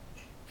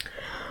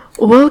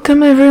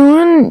Welcome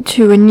everyone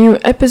to a new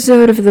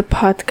episode of the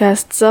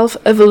podcast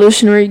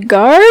Self-Evolutionary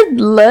Guard.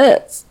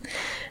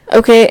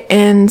 Okay,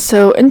 and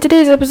so in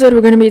today's episode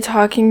we're going to be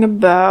talking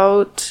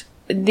about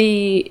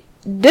the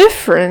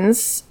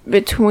difference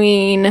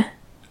between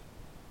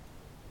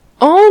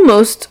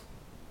most,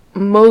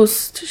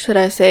 should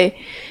I say,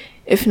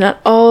 if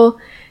not all,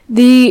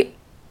 the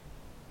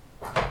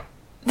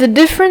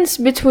difference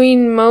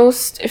between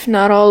most, if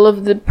not all,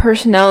 of the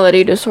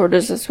personality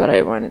disorders. That's what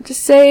I wanted to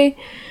say.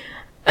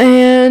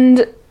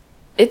 And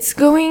it's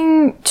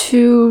going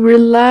to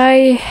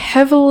rely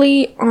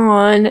heavily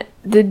on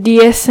the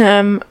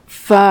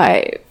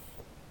DSM-5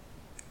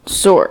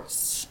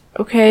 source.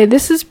 Okay,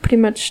 this is pretty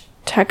much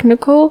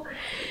technical,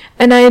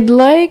 and I'd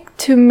like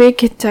to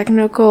make it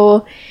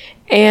technical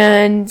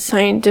and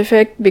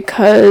scientific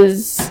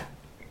because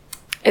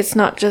it's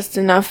not just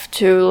enough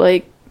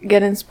to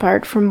get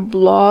inspired from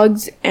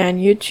blogs and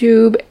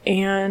YouTube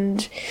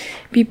and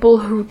people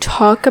who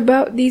talk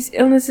about these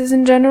illnesses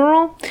in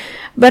general.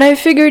 But I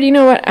figured,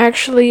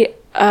 actually,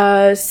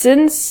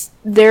 since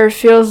there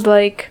feels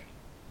like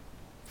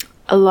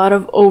a lot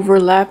of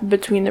overlap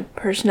between the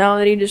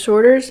personality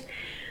disorders,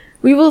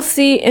 we will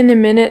see in a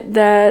minute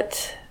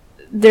that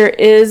there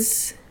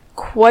is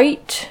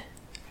quite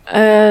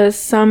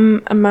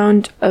some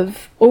amount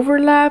of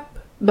overlap,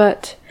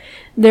 but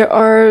there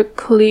are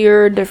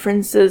clear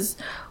differences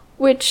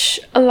which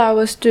allow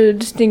us to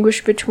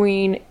distinguish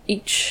between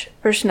each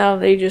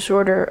personality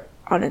disorder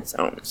on its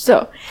own.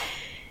 So,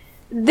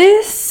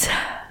 this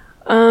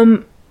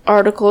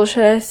article,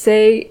 should I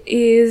say,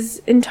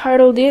 is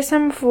entitled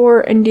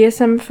DSM-4 and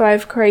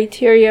DSM-5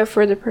 Criteria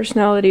for the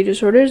Personality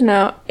Disorders.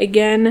 Now,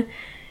 again,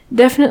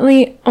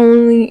 I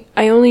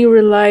only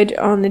relied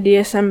on the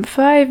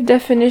DSM-5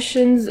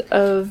 definitions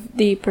of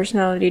the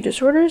personality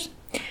disorders.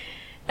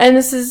 And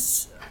this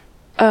is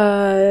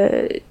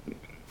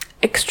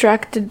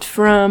extracted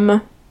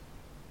from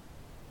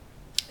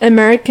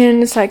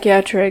American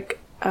Psychiatric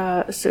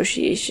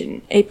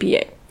Association,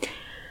 APA.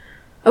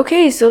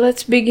 Okay, so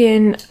let's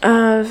begin.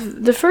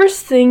 The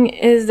first thing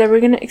is that we're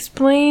going to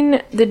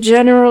explain the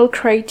general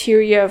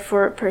criteria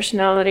for a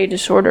personality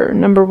disorder,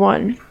 number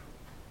 1.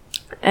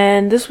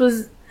 And this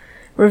was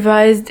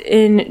revised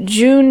in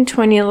June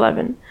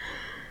 2011.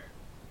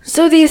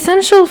 So the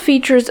essential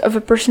features of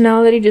a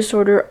personality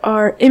disorder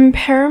are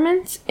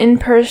impairments in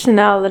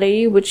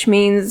personality, which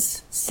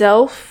means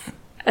self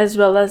as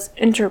well as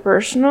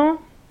interpersonal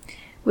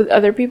with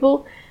other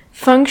people,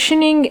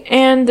 functioning,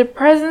 and the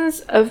presence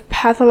of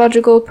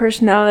pathological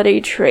personality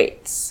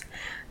traits.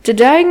 To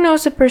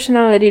diagnose a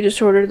personality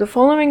disorder, the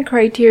following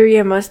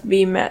criteria must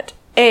be met.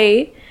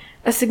 A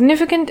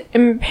significant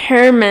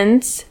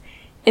impairment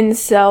in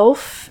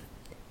self,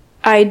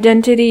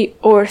 identity,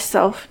 or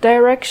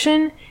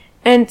self-direction,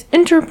 and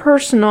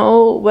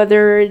interpersonal,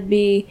 whether it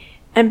be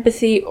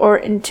empathy or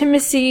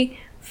intimacy,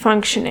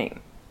 functioning.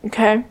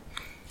 Okay?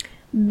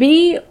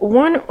 B,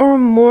 one or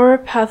more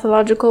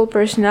pathological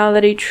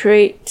personality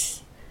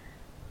traits,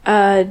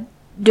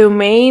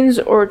 domains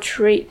or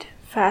trait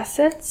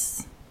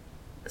facets.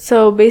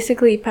 So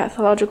basically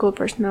pathological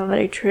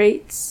personality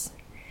traits.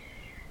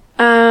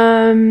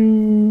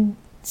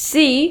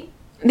 C,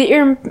 the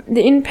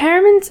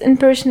impairments in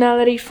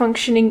personality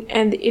functioning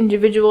and the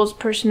individual's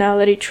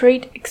personality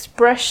trait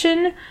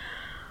expression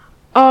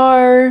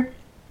are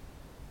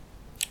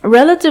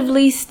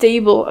relatively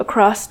stable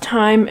across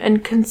time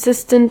and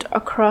consistent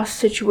across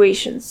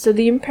situations. So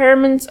the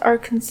impairments are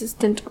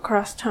consistent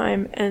across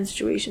time and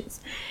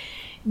situations.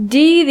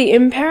 D, the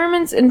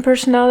impairments in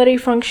personality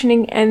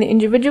functioning and the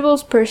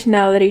individual's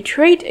personality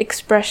trait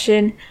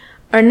expression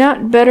are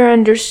not better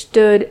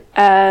understood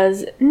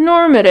as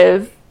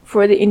normative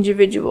for the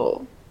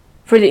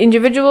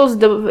individual's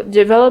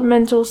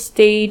developmental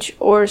stage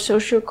or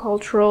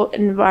sociocultural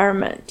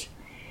environment.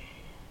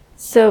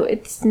 So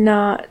it's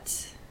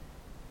not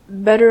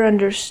better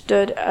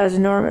understood as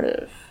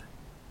normative.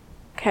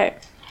 Okay.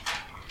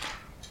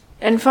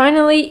 And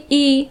finally,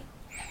 E,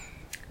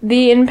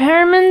 the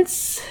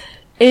impairments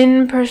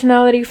in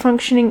personality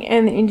functioning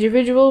and the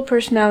individual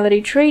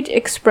personality trait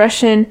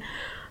expression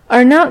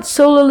are not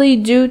solely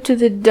due to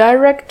the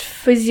direct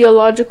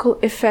physiological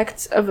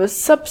effects of a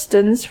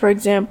substance, for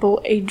example,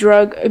 a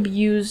drug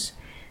abuse,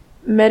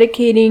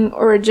 medicating,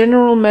 or a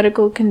general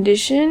medical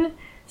condition,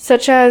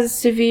 such as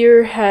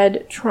severe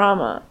head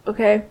trauma,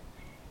 okay?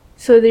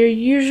 So they're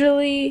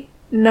usually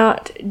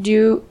not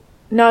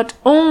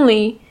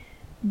only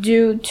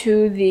due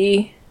to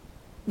the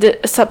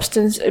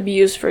substance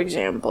abuse, for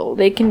example.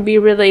 They can be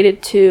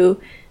related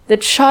to the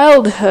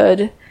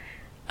childhood,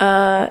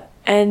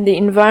 and the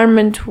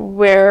environment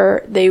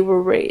where they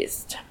were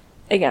raised.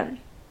 Again.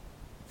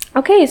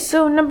 Okay,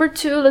 so number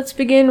 2, let's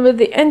begin with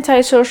the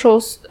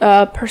antisocial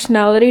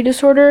personality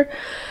disorder,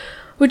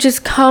 which is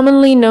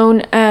commonly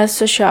known as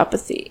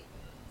sociopathy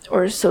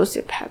or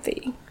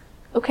sociopathy.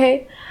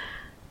 Okay?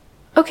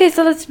 Okay,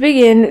 so let's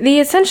begin. The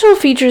essential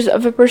features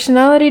of a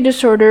personality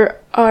disorder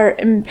are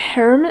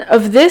impairments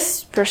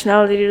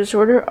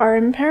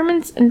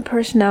in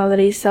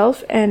personality,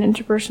 self, and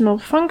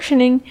interpersonal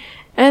functioning,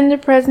 and the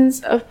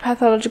presence of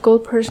pathological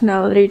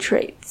personality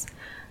traits.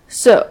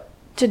 So,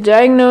 to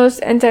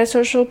diagnose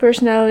antisocial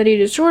personality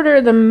disorder,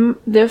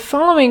 the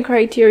following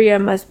criteria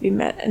must be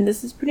met. And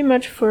this is pretty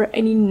much for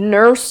any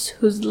nurse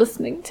who's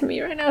listening to me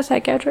right now,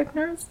 psychiatric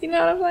nurse, you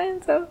know what I'm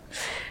saying? So,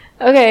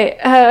 okay,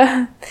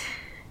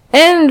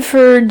 and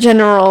for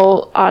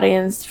general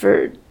audience,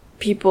 for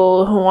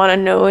people who want to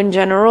know in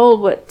general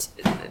what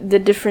the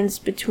difference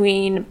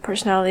between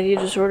personality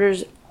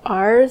disorders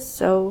are.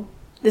 So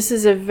this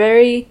is a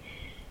very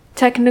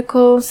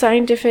technical,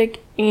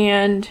 scientific,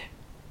 and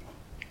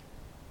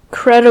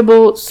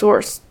credible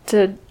source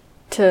to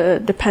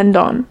depend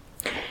on.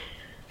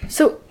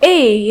 So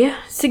A,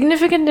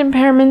 significant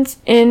impairments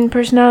in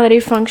personality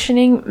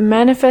functioning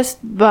manifest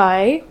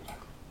by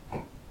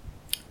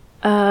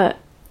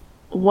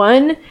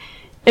 1.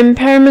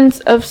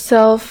 Impairments of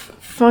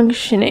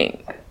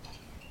self-functioning.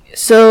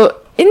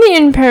 So, in the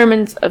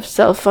impairments of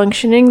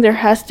self-functioning, there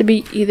has to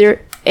be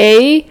either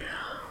A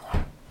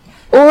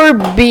or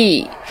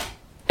B.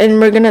 And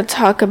we're going to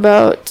talk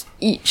about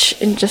each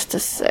in just a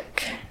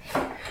sec.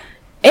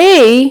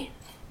 A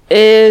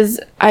is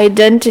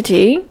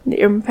identity, the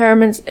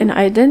impairments in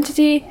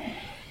identity.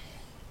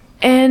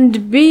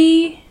 And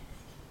B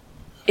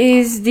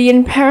is the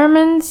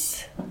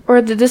impairments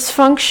or the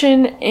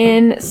dysfunction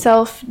in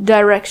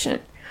self-direction.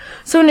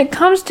 So when it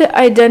comes to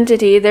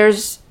identity,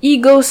 there's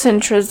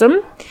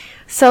egocentrism,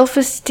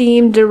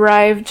 self-esteem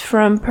derived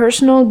from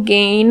personal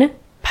gain,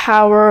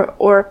 power,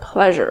 or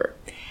pleasure.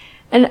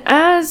 And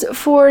as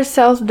for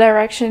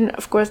self-direction,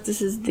 of course, this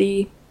is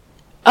the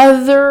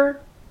other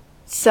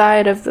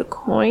side of the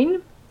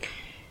coin.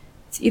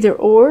 It's either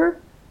or.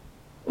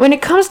 When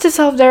it comes to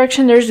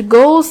self-direction, there's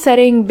goal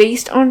setting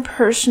based on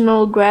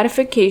personal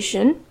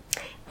gratification,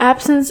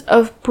 absence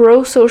of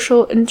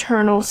pro-social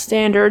internal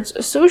standards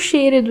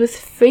associated with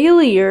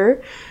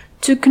failure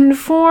to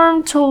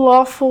conform to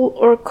lawful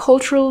or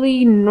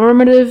culturally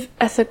normative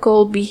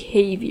ethical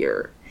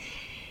behavior.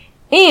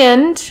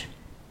 And,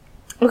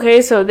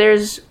 okay, so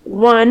there's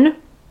one,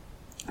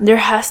 there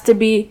has to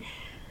be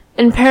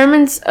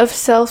impairments of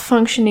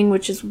self-functioning,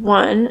 which is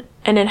 1,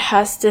 and it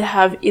has to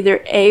have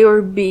either A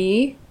or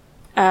B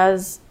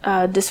as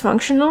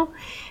dysfunctional,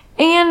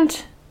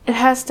 and it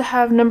has to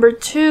have number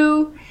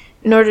 2.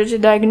 In order to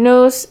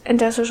diagnose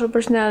antisocial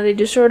personality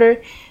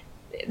disorder,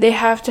 they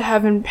have to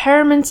have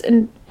impairments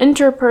in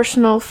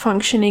interpersonal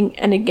functioning,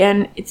 and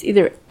again, it's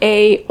either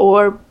A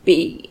or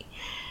B.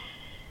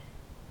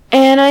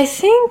 And I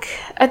think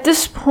at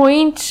this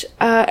point,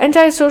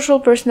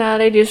 antisocial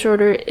personality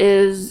disorder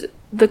is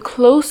the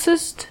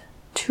closest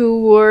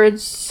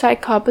towards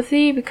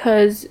psychopathy,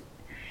 because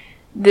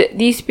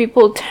these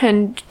people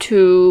tend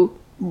to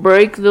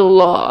break the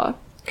law,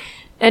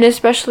 and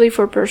especially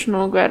for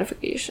personal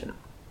gratification.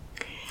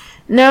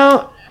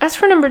 Now, as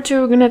for number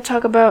 2, we're going to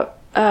talk about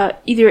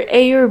either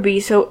A or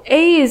B. So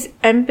A is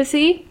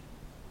empathy.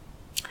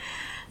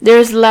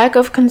 There's lack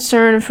of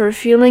concern for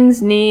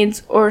feelings,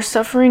 needs, or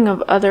suffering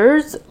of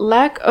others.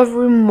 Lack of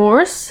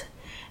remorse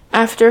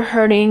after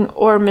hurting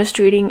or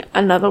mistreating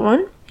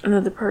another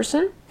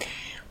person.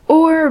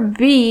 Or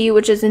B,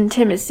 which is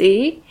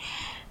intimacy.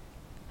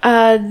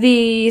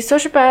 The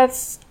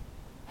sociopaths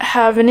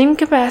have an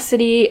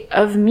incapacity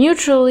of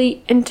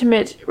mutually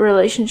intimate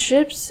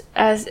relationships,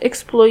 as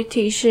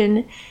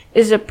exploitation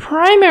is a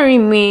primary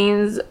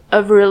means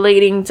of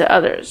relating to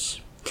others,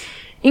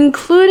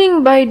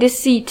 including by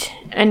deceit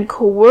and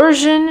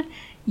coercion,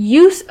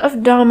 use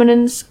of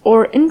dominance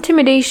or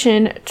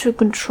intimidation to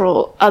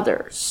control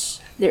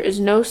others. There is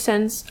no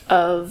sense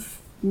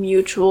of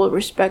mutual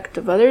respect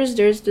of others.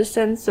 There's the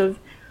sense of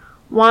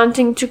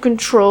wanting to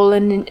control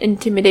and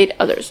intimidate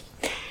others.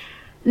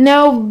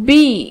 Now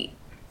B,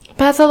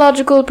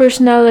 pathological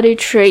personality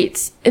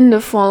traits in the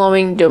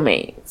following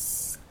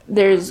domains.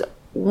 There's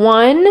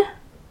 1,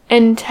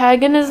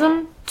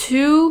 antagonism,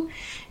 2,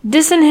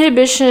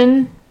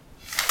 disinhibition,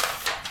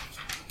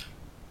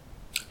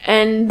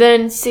 and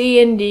then C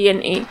and D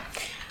and E,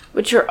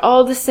 which are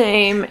all the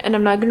same, and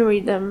I'm not going to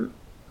read them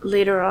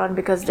later on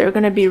because they're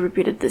going to be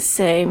repeated the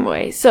same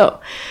way.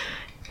 So,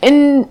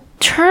 in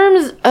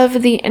terms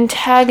of the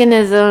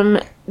antagonism,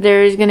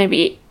 there's going to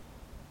be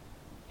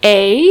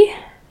A,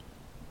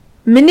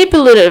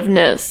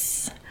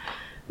 manipulativeness,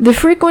 the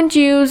frequent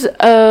use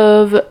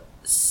of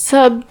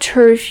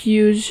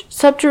subterfuge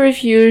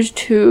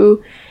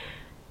to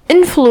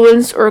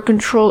influence or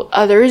control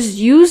others,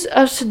 use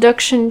of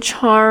seduction,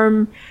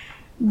 charm,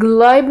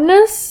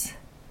 glibness,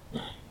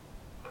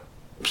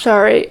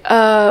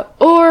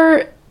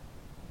 or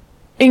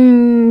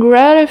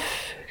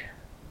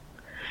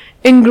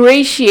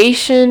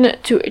ingratiation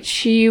to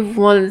achieve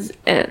one's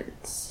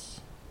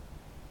ends.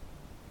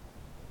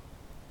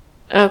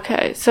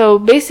 Okay, so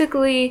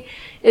basically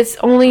it's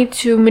only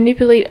to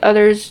manipulate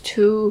others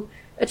to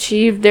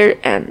achieve their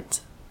end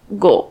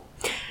goal.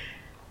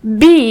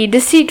 B.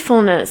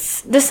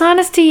 Deceitfulness,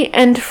 dishonesty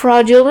and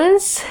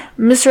fraudulence,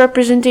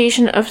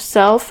 misrepresentation of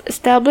self,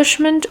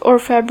 establishment or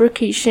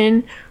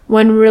fabrication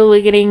when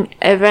relating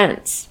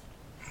events.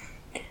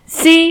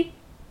 C.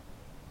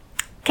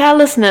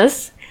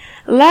 Callousness,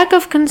 lack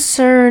of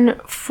concern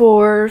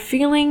for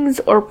feelings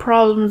or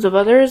problems of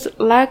others,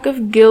 lack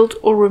of guilt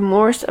or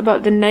remorse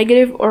about the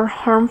negative or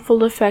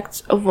harmful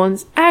effects of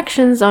one's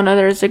actions on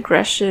others,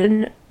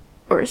 aggression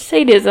or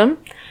sadism.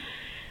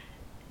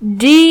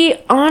 D.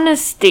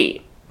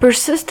 Honesty,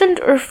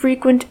 persistent or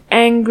frequent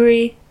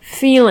angry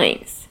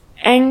feelings,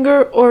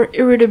 anger or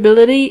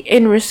irritability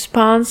in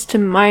response to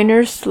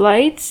minor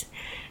slights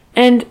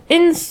and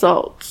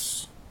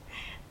insults,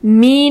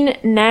 mean,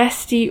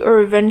 nasty,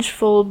 or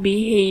vengeful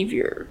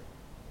behavior.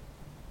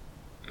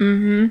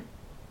 A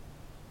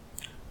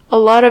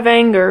lot of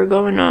anger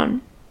going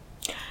on.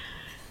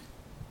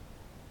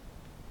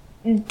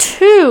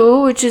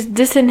 2, which is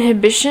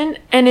disinhibition,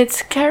 and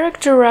it's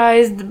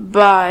characterized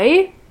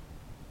by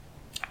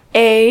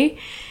A.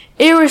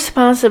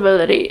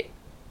 Irresponsibility,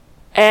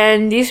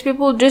 and these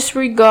people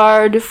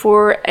disregard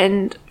for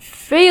and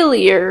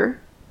failure,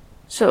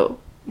 so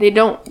they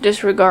don't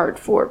disregard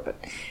for, but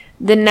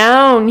the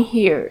noun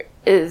here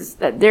is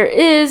that there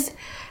is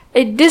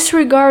a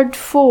disregard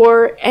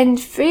for and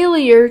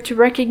failure to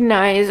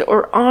recognize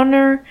or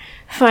honor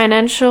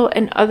financial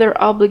and other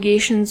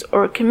obligations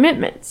or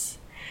commitments.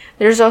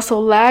 There's also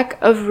lack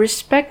of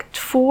respect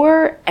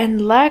for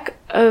and lack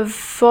of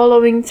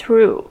following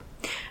through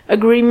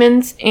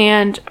agreements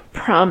and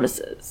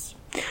promises.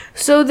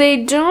 So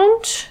they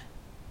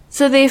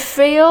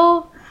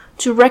fail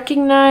to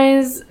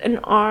recognize and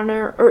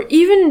honor or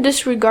even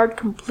disregard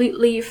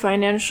completely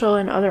financial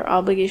and other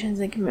obligations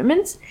and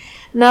commitments.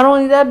 Not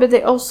only that, but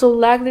they also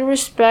lack the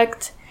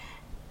respect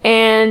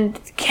and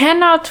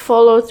cannot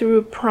follow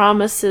through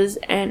promises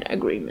and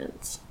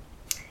agreements.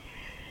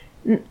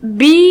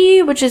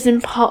 B, which is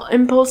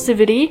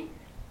impulsivity.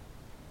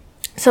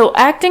 So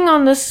acting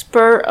on the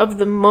spur of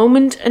the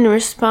moment in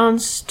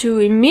response to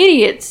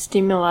immediate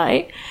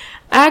stimuli,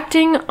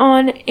 acting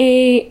on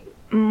a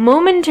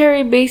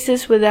momentary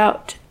basis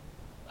without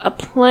a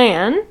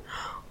plan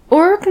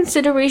or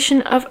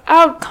consideration of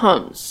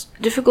outcomes,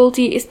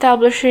 difficulty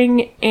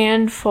establishing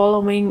and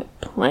following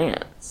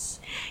plans.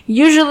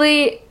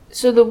 Usually,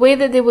 so the way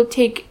that they would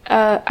take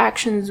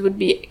actions would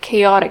be a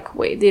chaotic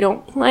way. They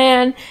don't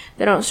plan,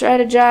 they don't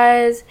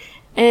strategize,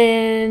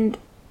 and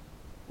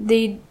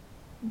they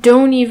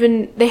don't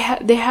even,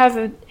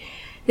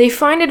 they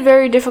find it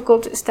very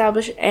difficult to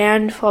establish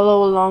and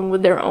follow along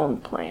with their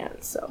own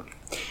plans. So,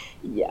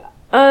 yeah.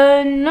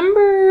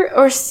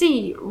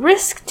 C,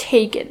 risk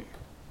taken.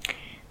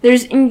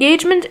 There's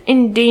engagement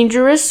in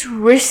dangerous,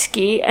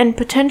 risky, and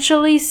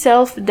potentially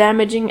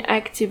self-damaging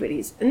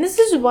activities. And this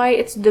is why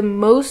it's the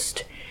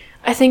most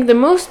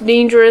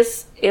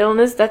dangerous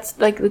illness, that's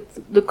like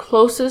the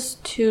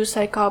closest to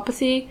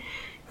psychopathy.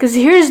 Because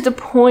here's the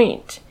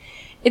point.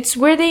 It's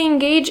where they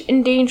engage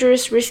in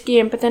dangerous, risky,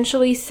 and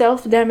potentially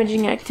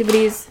self-damaging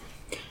activities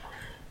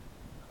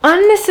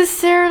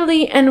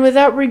unnecessarily and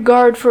without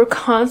regard for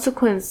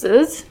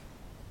consequences.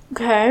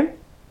 Okay?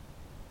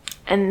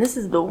 And this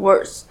is the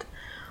worst.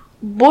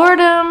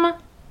 Boredom,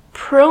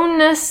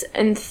 proneness,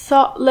 and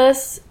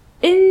thoughtless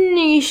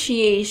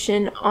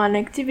initiation on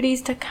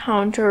activities to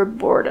counter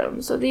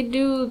boredom. So they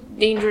do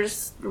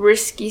dangerous,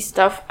 risky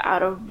stuff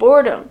out of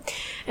boredom.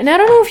 And I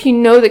don't know if you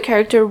know the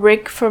character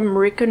Rick from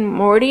Rick and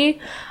Morty.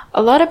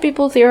 A lot of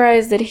people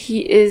theorize that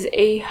he is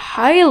a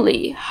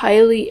highly,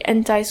 highly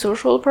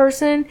antisocial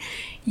person.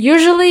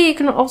 Usually you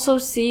can also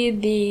see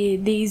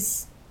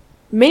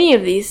many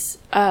of these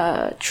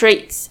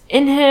traits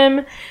in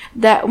him,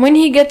 that when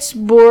he gets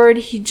bored,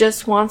 he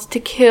just wants to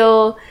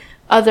kill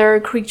other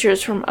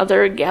creatures from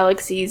other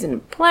galaxies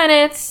and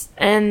planets,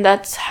 and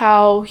that's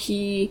how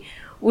he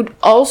would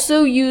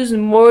also use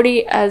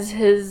Morty as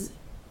his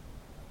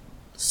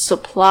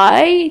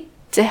supply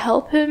to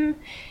help him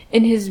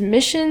in his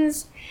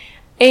missions,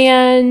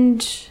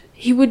 and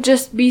he would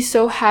just be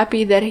so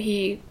happy that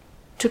he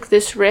took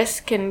this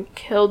risk and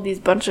killed these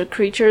bunch of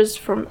creatures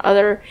from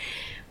other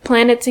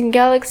planets and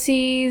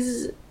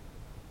galaxies,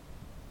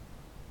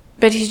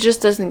 but he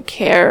just doesn't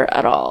care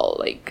at all,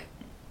 like,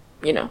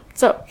 you know.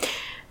 So,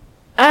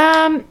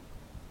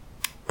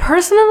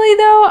 personally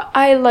though,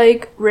 I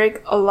like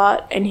Rick a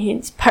lot, and he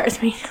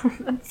inspires me. I'm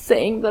not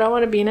saying that I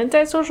want to be an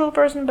antisocial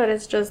person, but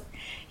it's just,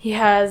 he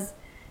has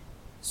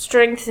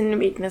strengths and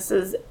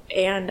weaknesses,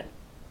 and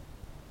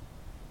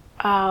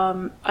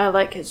I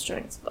like his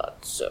strengths a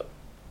lot. So,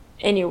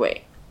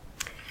 anyway,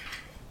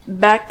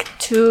 back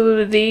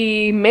to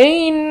the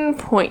main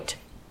point.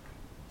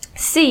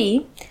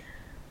 C.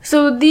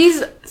 So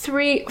these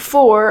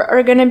 4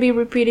 are gonna be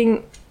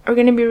repeated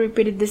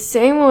the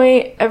same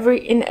way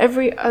in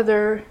every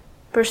other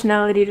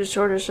personality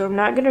disorder. So I'm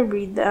not gonna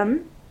read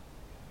them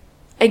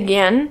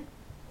again.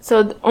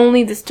 So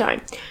only this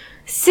time.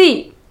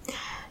 C.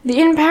 The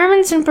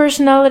impairments in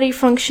personality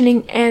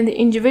functioning and the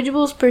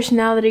individual's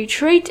personality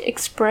trait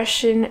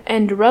expression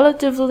and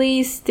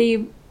relatively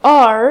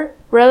are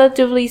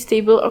relatively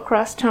stable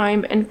across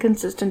time and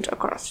consistent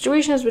across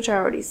situations, which I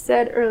already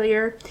said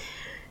earlier.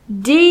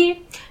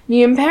 D,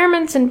 the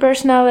impairments in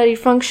personality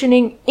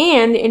functioning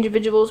and the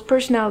individual's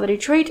personality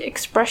trait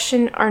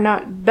expression are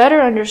not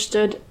better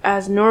understood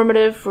as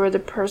normative for the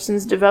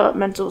person's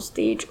developmental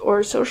stage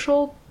or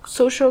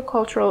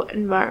social-cultural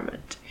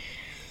environment.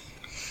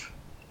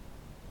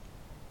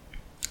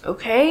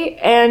 Okay,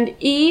 and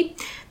E,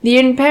 the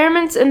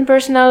impairments in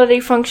personality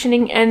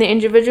functioning and the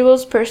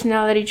individual's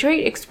personality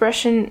trait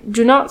expression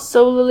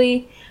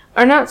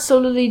are not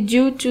solely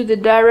due to the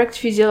direct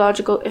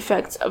physiological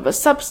effects of a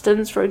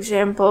substance, for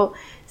example,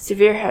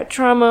 severe head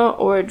trauma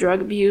or drug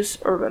abuse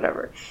or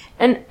whatever.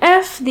 And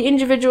F, the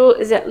individual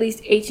is at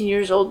least 18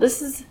 years old.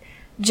 This is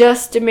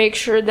just to make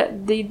sure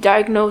that the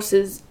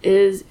diagnosis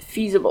is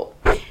feasible.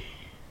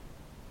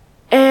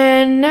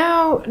 And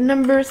now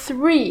number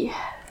 3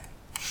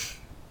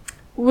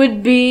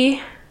 would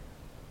be,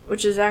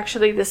 which is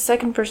actually the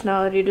second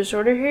personality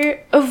disorder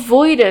here,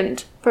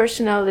 avoidant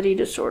personality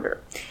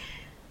disorder.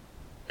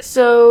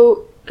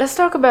 So let's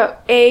talk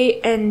about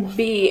A and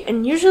B.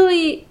 And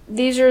usually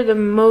these are the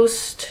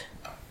most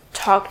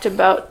talked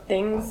about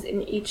things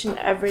in each and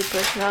every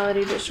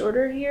personality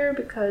disorder here,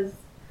 because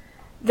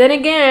then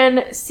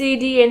again, C,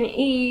 D, and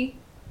E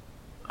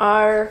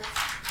are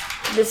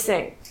the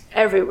same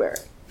everywhere.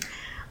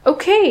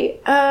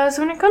 Okay, so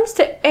when it comes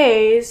to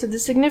A, so the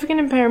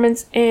significant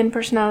impairments in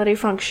personality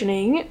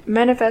functioning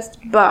manifest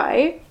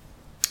by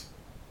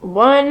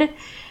 1,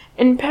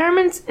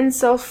 impairments in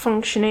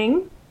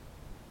self-functioning,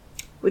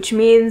 which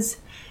means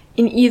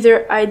in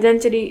either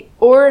identity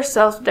or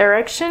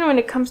self-direction. When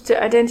it comes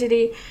to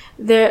identity,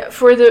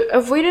 for the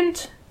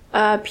avoidant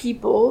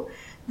people,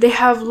 they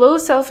have low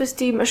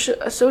self-esteem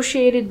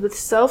associated with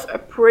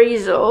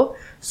self-appraisal,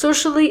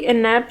 socially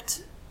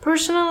inept,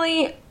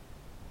 personally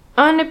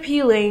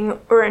unappealing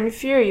or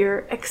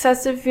inferior,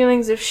 excessive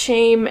feelings of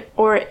shame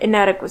or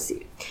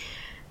inadequacy.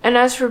 And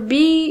as for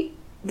B,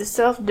 the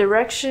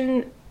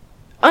self-direction,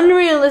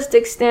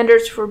 unrealistic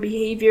standards for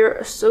behavior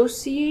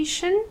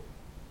association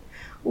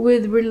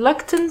with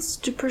reluctance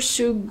to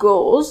pursue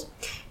goals,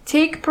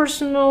 take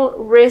personal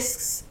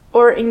risks,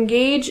 or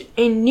engage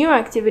in new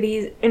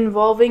activities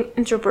involving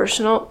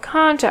interpersonal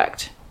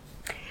contact.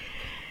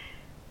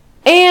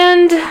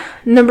 And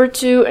number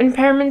 2,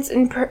 impairments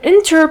in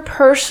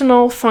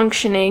interpersonal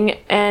functioning,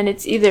 and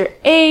it's either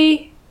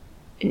A,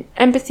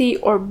 empathy,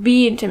 or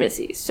B,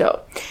 intimacy.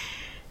 So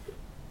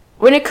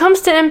when it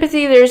comes to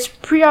empathy, there's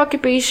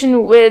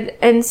preoccupation with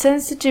and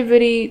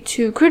sensitivity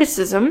to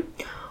criticism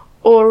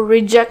or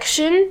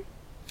rejection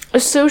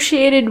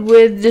associated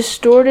with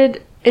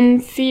distorted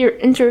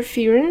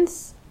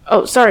inference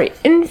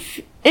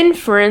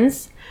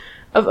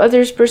of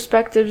others'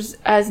 perspectives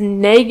as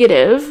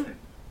negative.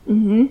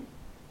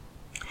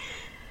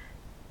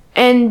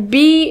 And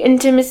B,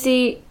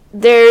 intimacy,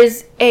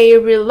 there's a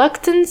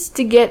reluctance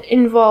to get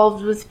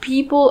involved with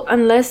people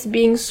unless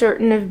being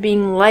certain of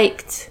being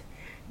liked.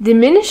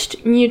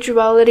 Diminished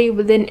mutuality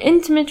within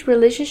intimate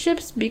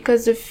relationships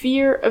because of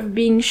fear of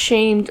being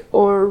shamed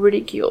or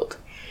ridiculed.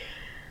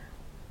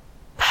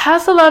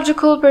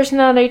 Pathological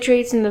personality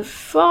traits in the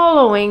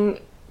following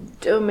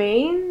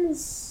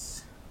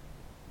domains.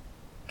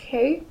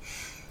 Okay.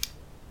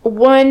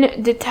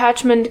 1,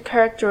 detachment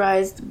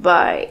characterized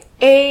by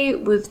A,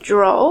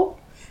 withdrawal,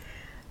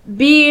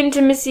 B,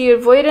 intimacy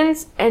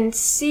avoidance, and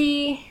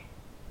C,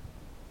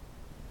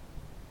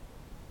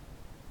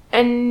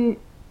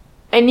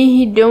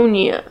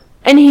 anhedonia.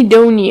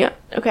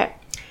 Okay.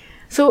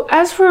 So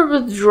as for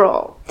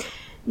withdrawal,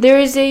 there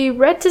is a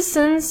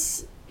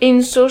reticence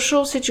in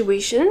social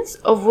situations,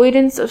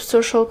 avoidance of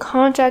social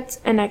contacts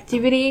and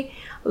activity,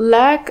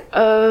 lack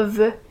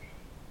of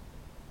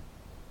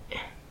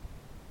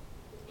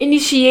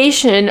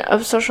initiation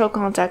of social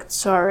contact.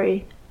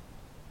 Sorry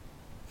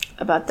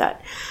about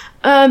that.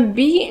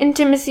 B,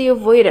 intimacy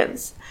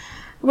avoidance.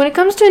 When it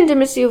comes to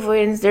intimacy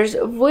avoidance, there's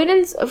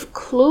avoidance of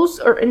close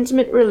or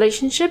intimate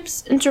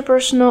relationships,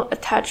 interpersonal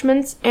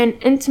attachments, and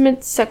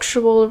intimate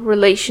sexual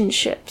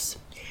relationships.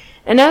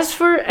 And as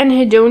for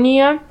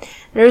anhedonia,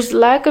 there's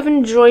lack of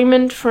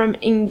enjoyment from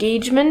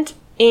engagement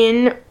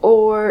in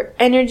or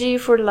energy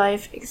for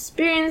life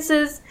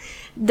experiences,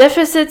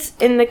 deficits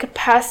in the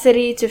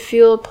capacity to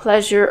feel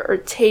pleasure or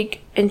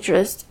take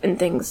interest in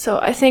things. So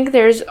I think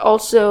there's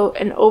also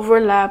an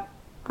overlap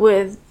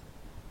with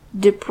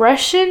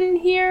depression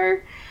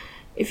here,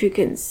 if you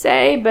can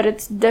say, but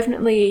it's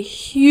definitely a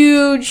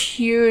huge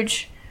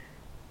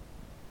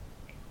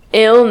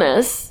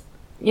illness,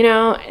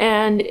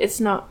 and it's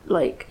not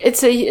like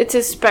it's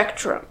a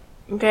spectrum.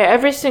 Okay,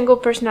 every single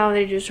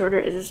personality disorder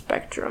is a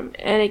spectrum,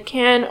 and it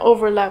can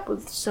overlap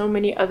with so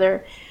many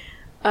other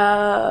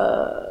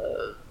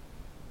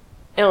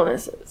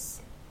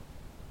illnesses,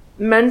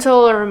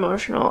 mental or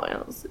emotional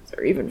illnesses,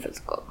 or even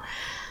physical,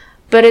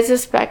 but it's a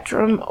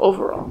spectrum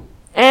overall.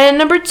 And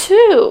number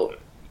 2,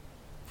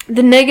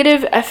 the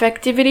negative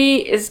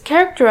affectivity is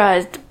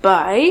characterized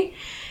by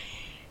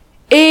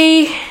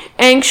A,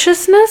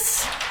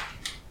 anxiousness.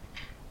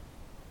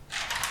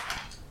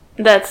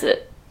 That's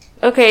it.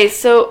 Okay,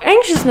 so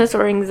anxiousness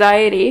or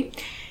anxiety.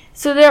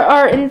 So there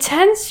are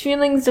intense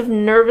feelings of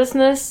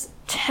nervousness,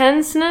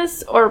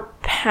 tenseness, or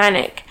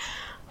panic,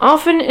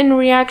 often in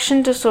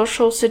reaction to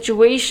social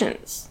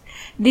situations.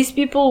 These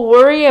people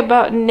worry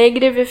about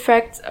negative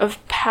effects of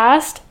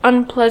past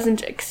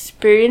unpleasant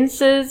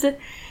experiences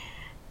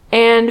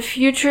and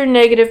future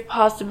negative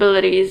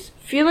possibilities,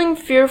 feeling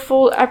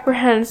fearful,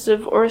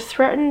 apprehensive, or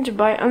threatened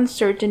by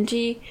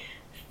uncertainty,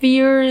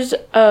 fears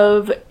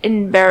of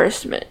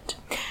embarrassment.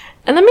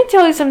 And let me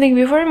tell you something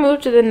before I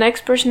move to the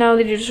next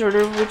personality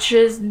disorder, which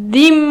is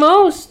the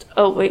most...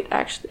 Oh, wait,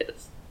 actually,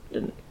 it's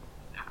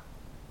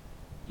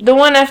the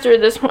one after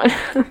this one.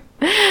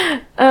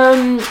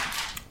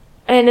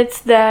 And it's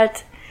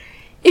that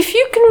if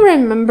you can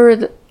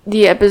remember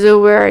the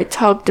episode where I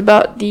talked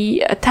about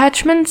the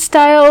attachment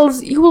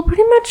styles, you will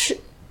pretty much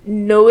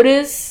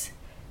notice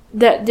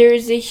that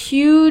there's a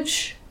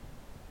huge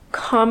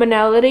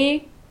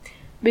commonality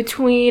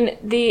between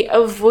the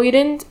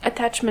avoidant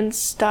attachment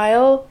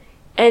style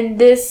and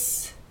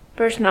this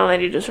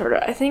personality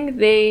disorder. I think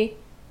they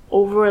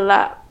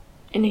overlap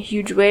in a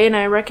huge way, and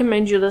I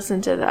recommend you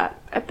listen to that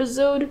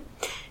episode.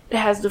 It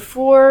has the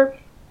 4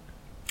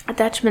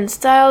 attachment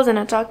styles, and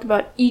I talked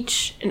about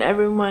each and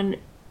every one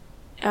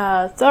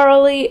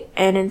thoroughly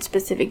and in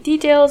specific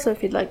detail. So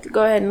if you'd like to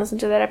go ahead and listen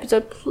to that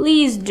episode,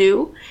 please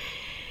do.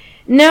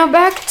 Now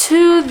back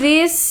to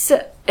this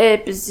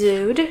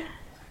episode.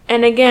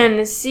 And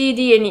again, C,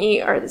 D, and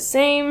E are the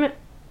same.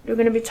 We're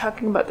going to be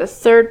talking about the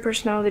 3rd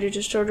personality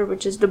disorder,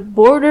 which is the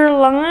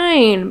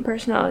borderline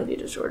personality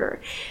disorder.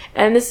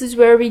 And this is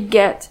where we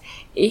get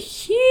a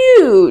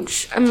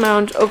huge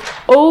amount of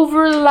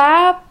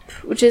overlap,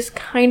 which is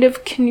kind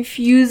of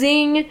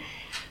confusing,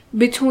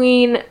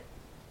 between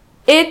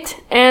it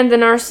and the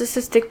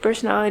narcissistic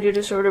personality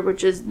disorder,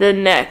 which is the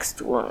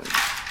next one.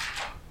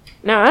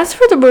 Now, as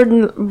for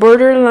the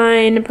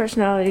borderline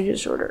personality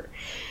disorder,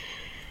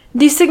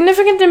 the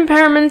significant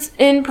impairments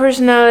in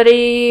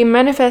personality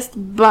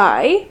manifest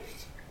by,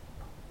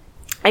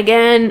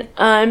 again,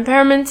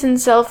 impairments in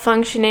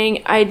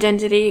self-functioning,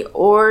 identity,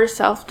 or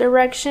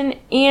self-direction,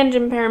 and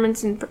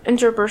impairments in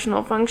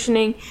interpersonal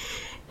functioning,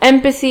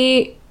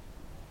 empathy,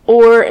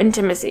 or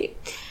intimacy.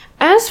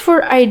 As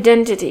for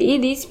identity,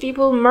 these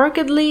people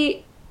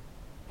markedly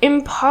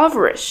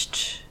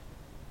impoverished,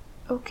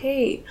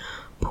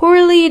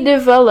 poorly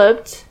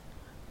developed,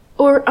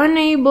 or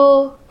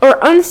unstable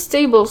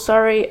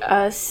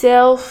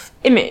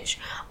self-image,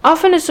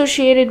 often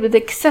associated with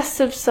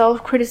excessive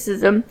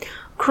self-criticism,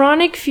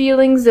 chronic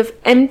feelings of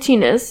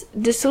emptiness,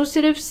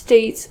 dissociative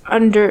states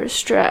under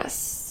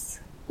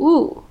stress.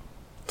 Ooh,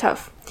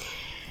 tough.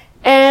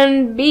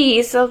 And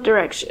B,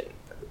 self-direction.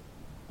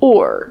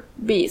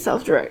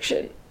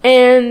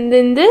 And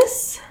at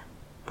this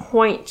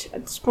point,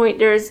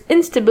 there is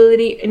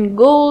instability in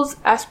goals,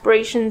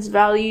 aspirations,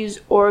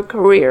 values, or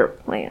career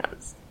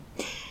plans.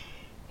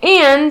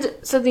 And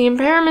so the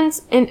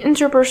impairments in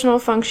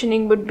interpersonal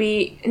functioning would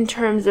be in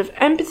terms of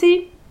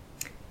empathy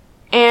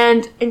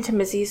and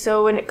intimacy.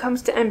 So when it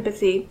comes to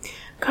empathy,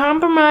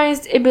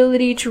 compromised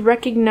ability to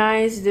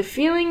recognize the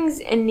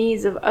feelings and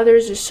needs of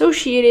others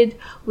associated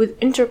with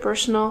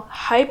interpersonal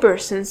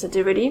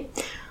hypersensitivity.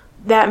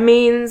 That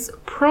means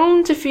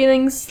prone to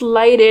feeling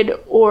slighted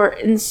or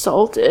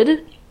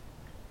insulted.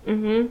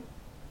 And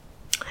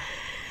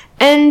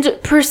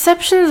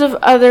perceptions of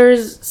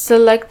others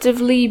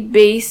selectively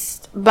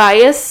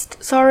biased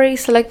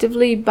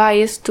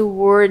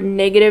toward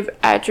negative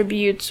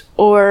attributes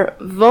or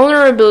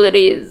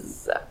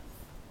vulnerabilities.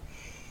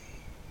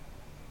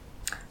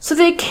 So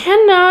they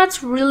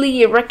cannot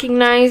really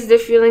recognize the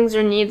feelings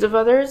or needs of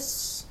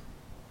others.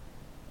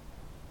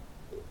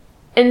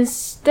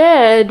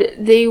 Instead,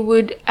 they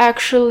would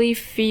actually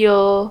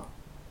feel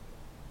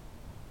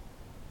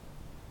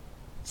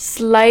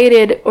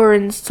slighted or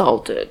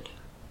insulted.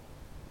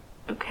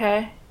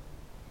 Okay?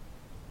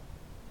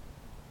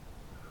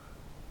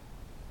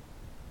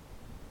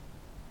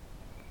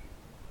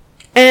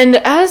 And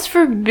as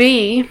for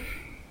B,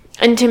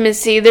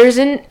 intimacy, there's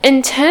an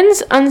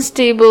intense,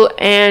 unstable,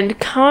 and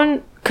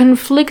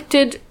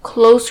conflicted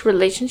close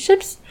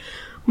relationships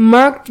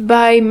marked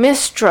by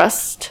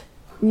mistrust,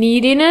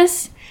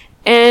 neediness,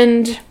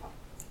 and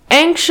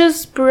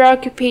anxious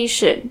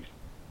preoccupation.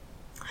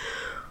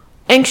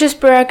 Anxious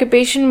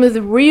preoccupation with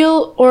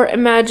real or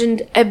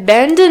imagined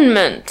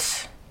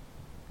abandonment.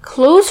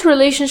 Close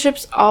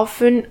relationships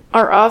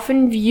are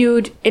often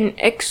viewed in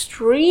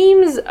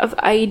extremes of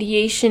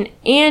ideation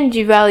and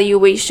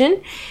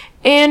evaluation,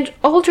 and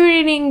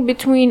alternating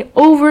between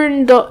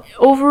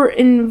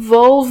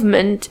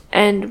over-involvement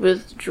and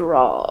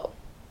withdrawal.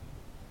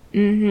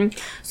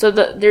 So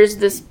there's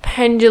this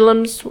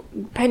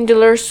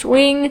pendular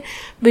swing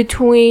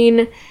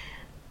between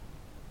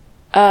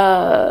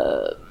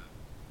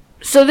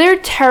so they're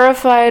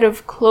terrified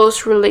of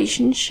close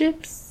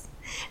relationships,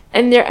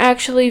 and they're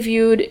actually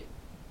viewed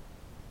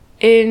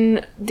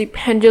in the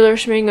pendular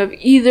swing of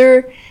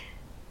either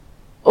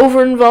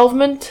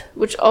over-involvement,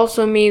 which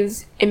also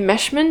means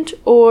enmeshment,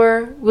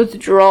 or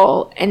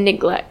withdrawal and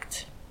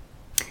neglect.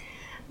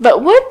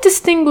 But what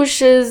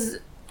distinguishes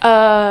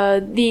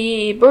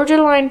the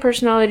borderline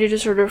personality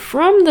disorder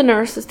from the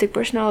narcissistic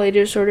personality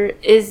disorder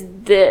is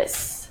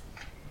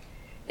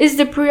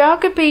the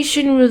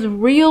preoccupation with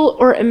real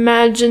or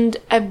imagined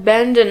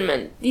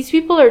abandonment. These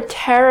people are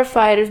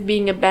terrified of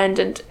being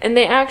abandoned, and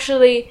they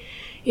actually,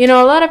 a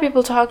lot of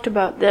people talked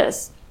about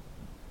this,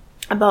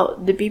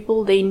 about the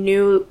people they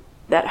knew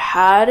that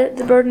had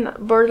the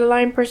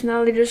borderline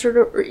personality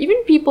disorder, or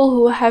even people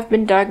who have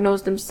been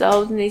diagnosed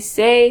themselves, and they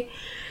say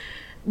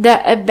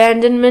that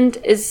abandonment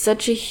is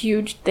such a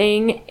huge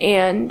thing,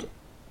 and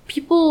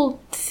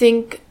people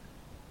think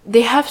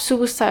they have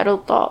suicidal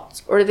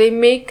thoughts, or they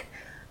make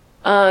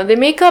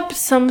up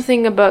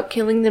something about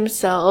killing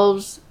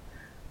themselves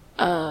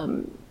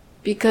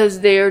because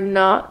they're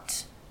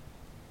not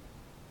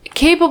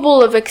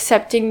capable of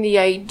accepting the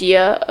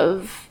idea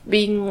of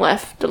being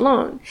left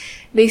alone.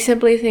 They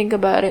simply think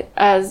about it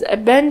as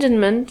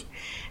abandonment,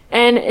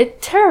 and it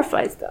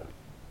terrifies them.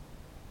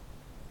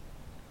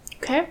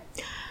 Okay?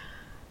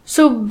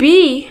 So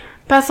B,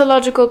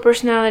 pathological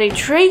personality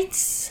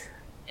traits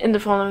in the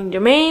following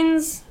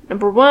domains.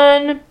 Number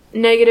 1,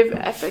 negative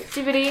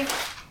affectivity.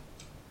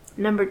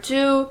 Number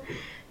 2,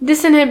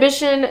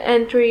 disinhibition.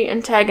 And 3,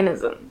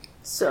 antagonism.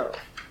 So,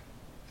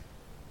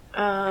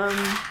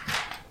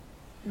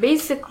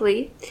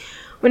 basically,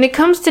 when it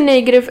comes to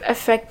negative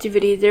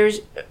affectivity,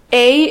 there's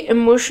A,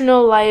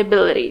 emotional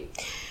liability.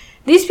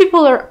 These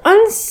people are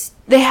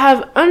they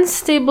have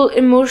unstable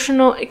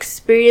emotional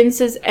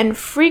experiences and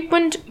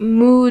frequent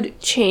mood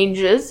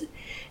changes,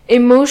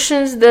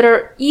 emotions that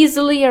are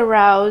easily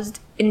aroused,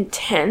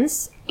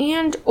 intense,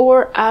 and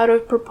or out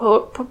of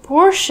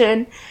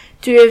proportion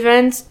to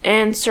events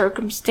and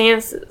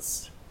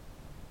circumstances.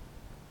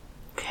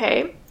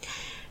 Okay.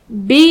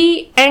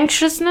 B,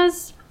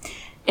 anxiousness,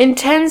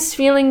 intense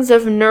feelings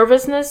of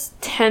nervousness,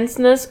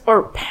 tenseness,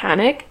 or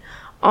panic,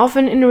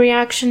 often in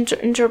reaction to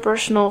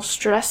interpersonal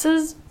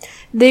stresses.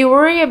 They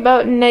worry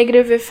about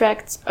negative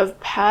effects of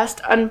past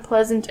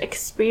unpleasant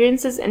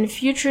experiences and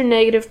future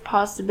negative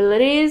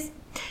possibilities.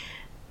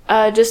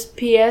 Just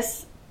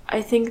P.S.,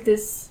 I think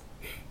this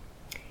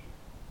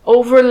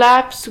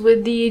overlaps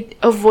with the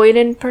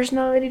avoidant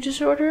personality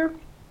disorder.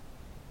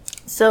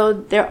 So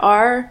there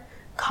are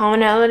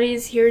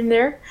commonalities here and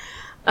there.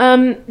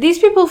 These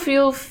people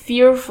feel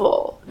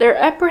fearful. They're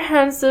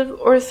apprehensive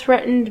or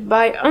threatened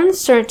by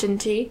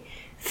uncertainty,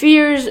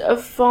 fears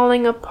of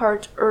falling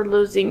apart or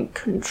losing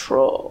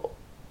control.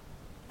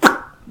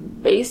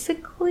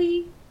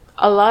 Basically,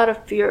 a lot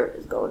of fear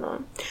is going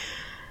on.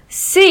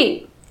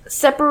 C,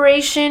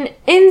 separation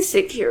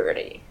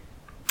insecurity.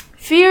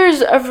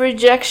 Fears of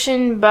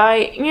rejection by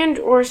and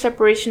or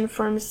separation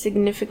from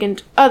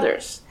significant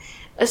others,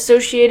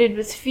 associated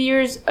with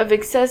fears of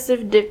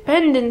excessive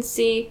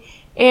dependency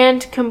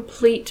and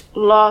complete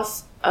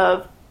loss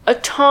of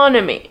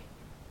autonomy.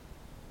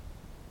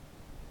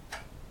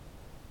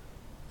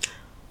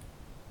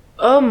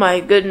 Oh my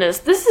goodness,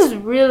 this is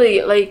really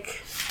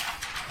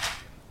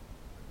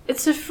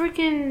it's a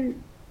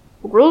freaking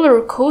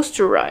roller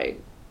coaster ride.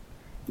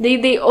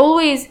 There's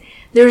always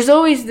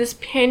this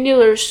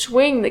pendular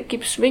swing that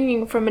keeps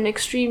swinging from an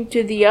extreme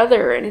to the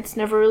other, and it's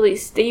never really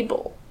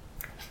stable.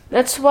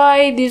 That's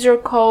why these are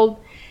called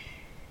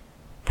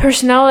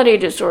personality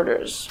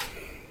disorders.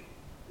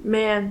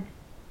 Man,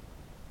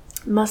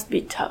 must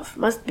be tough.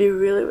 Must be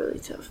really, really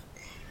tough.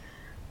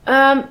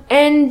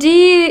 And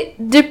D,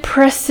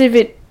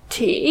 depressivity.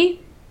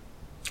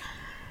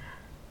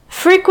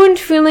 Frequent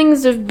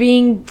feelings of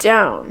being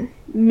down,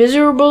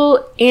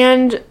 miserable,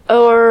 and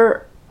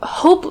or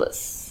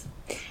hopeless.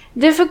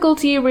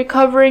 Difficulty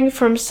recovering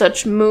from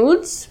such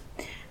moods.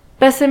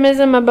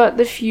 Pessimism about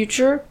the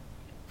future.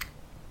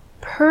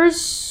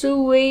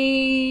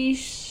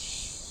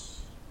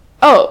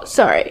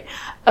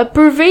 A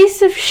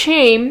pervasive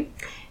shame,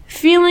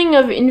 feeling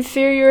of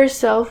inferior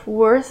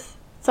self-worth,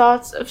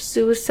 thoughts of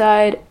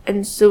suicide,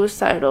 and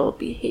suicidal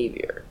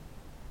behavior.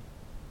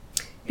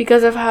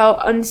 Because of how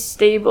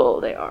unstable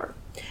they are.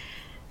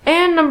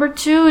 And number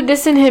 2,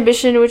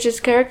 disinhibition, which is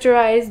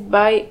characterized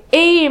by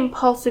A,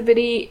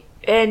 impulsivity,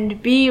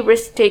 and B,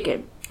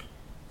 risk-taking.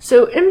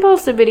 So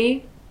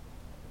impulsivity,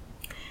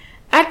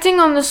 acting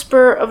on the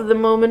spur of the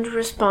moment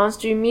response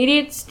to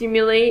immediate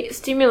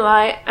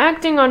stimuli,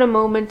 acting on a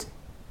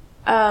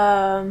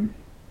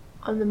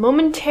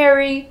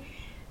momentary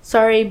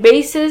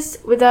basis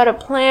without a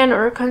plan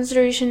or a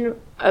consideration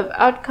of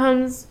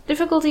outcomes,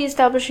 difficulty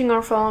establishing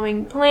or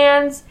following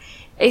plans,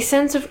 a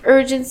sense of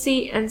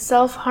urgency, and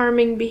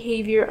self-harming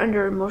behavior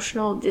under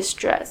emotional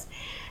distress.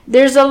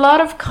 There's a lot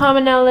of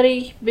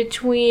commonality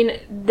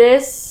between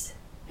this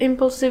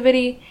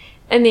impulsivity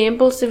and the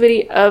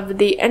impulsivity of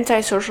the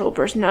antisocial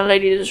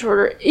personality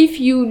disorder, if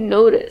you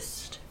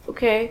noticed,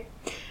 okay?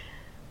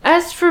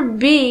 As for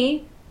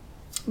B,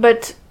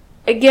 but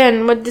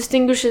again, what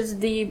distinguishes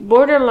the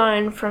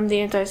borderline from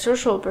the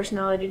antisocial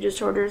personality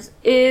disorders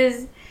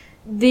is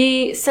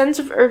the sense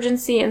of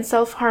urgency and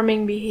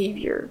self-harming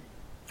behavior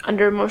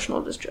under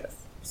emotional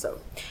distress. So,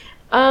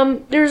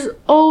 there's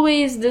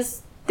always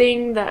this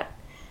thing that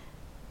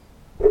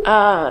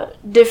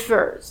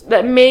differs,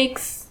 that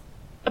makes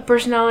a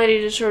personality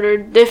disorder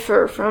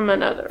differ from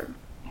another.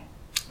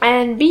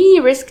 And B,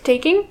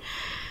 risk-taking.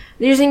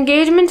 There's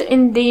engagement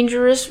in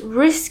dangerous,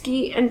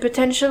 risky, and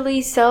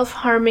potentially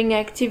self-harming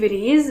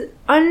activities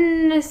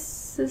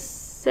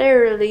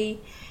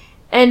unnecessarily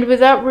and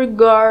without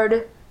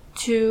regard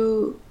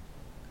to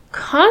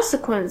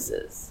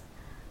consequences.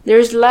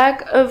 There's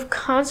lack of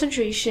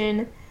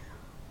concentration.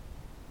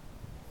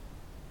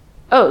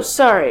 There's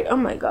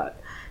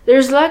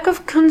lack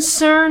of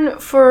concern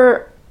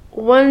for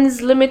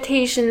one's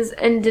limitations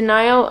and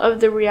denial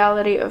of the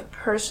reality of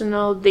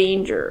personal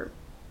danger.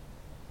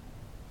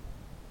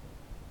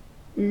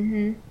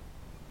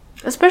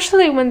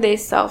 Especially when they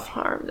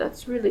self-harm.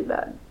 That's really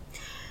bad.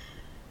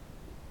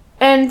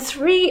 And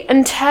 3,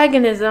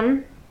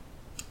 antagonism.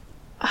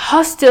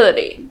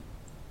 Hostility.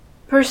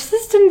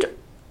 Persistent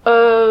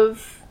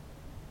of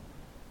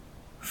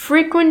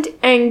frequent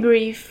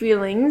angry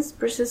feelings.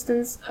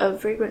 Persistence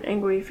of frequent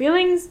angry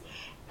feelings.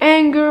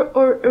 Anger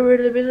or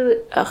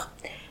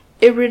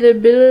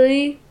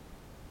irritability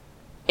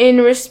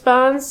in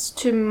response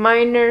to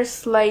minor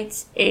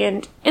slights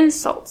and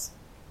insults.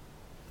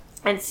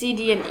 And C,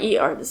 D, and E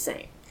are the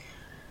same.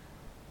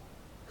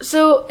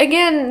 So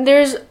again,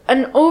 there's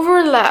an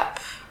overlap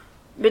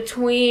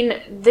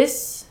between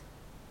this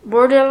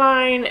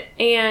borderline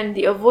and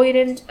the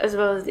avoidant as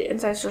well as the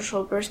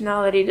antisocial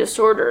personality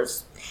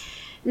disorders.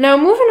 Now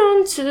moving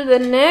on to the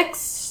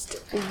next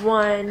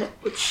one,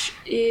 which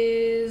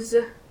is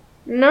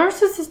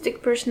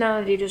narcissistic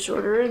personality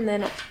disorder, and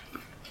then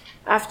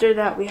after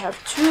that we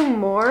have 2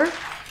 more.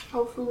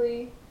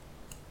 Hopefully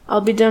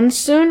I'll be done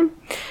soon.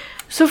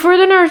 So for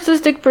the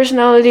narcissistic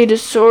personality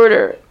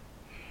disorder,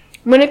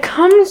 when it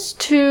comes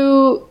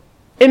to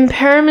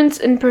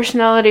impairments in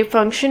personality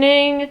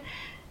functioning,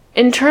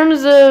 in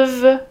terms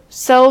of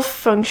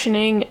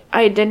self-functioning,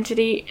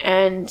 identity,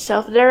 and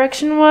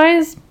self-direction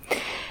wise,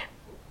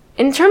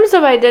 in terms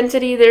of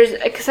identity, there's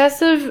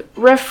excessive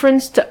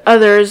reference to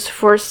others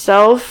for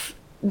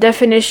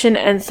self-definition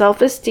and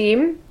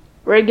self-esteem,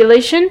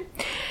 regulation.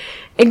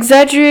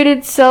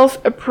 Exaggerated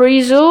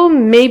self-appraisal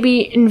may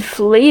be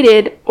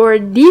inflated or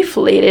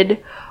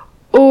deflated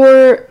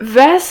or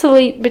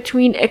vacillate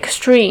between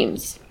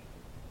extremes.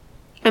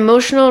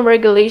 Emotional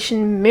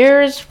regulation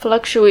mirrors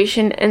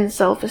fluctuation in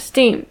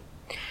self-esteem.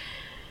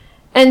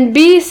 And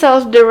B,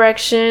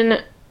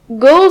 self-direction.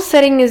 Goal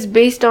setting is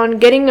based on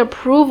getting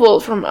approval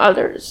from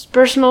others.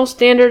 Personal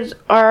standards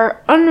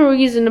are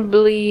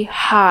unreasonably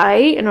high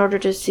in order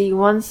to see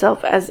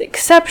oneself as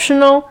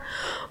exceptional,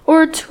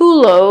 or too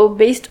low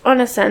based on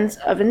a sense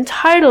of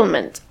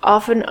entitlement,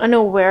 often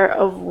unaware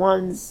of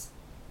one's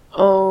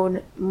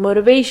own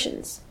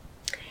motivations.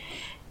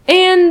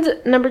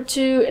 And number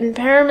 2,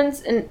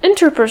 impairments in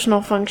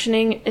interpersonal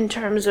functioning in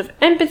terms of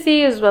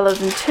empathy as well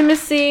as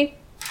intimacy.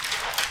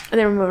 And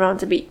then we move on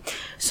to B.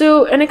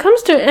 So when it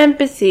comes to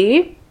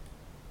empathy,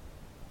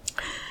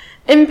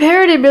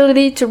 impaired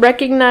ability to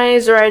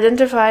recognize or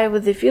identify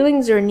with the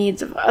feelings or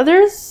needs of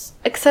others,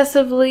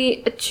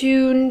 excessively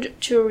attuned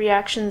to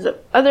reactions of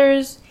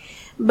others,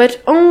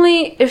 but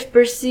only if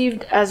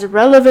perceived as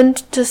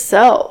relevant to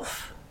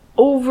self,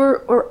 over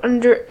or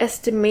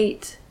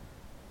underestimate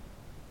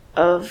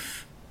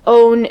of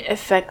own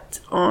effect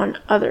on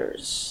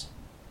others.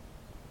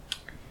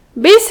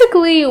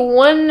 Basically,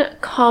 one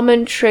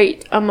common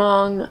trait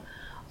among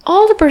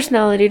all the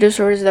personality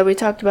disorders that we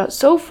talked about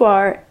so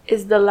far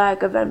is the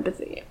lack of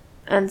empathy.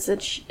 And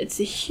such, it's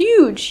a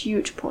huge,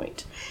 huge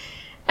point.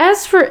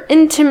 As for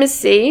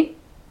intimacy,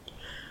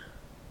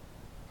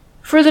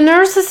 for the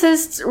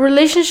narcissists,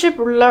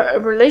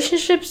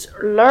 relationships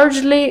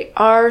largely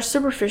are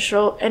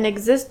superficial and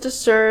exist to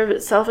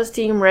serve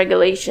self-esteem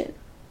regulation.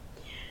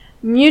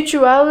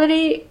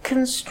 Mutuality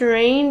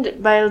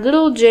constrained by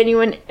little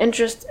genuine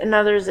interest in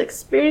others'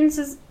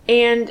 experiences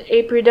and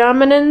a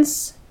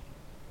predominance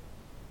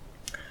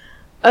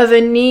of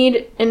a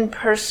need in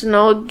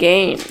personal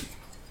gain.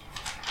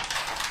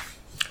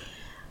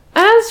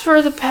 As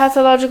for the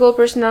pathological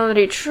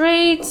personality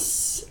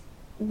traits,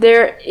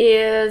 there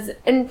is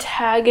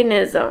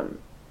antagonism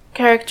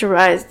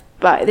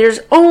there's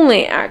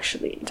only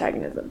actually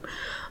antagonism,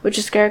 which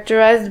is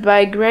characterized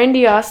by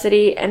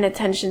grandiosity and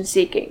attention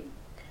seeking.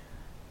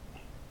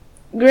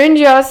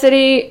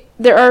 Grandiosity,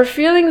 there are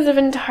feelings of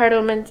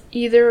entitlement,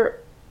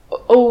 either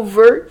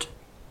overt,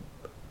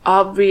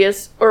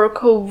 obvious, or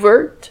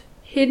covert,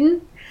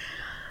 hidden.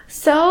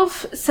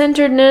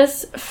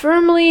 Self-centeredness,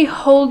 firmly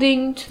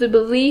holding to the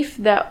belief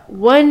that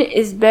one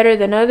is better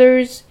than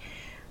others,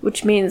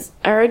 which means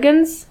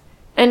arrogance,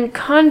 and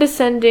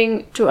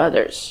condescending to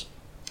others.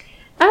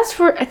 As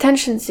for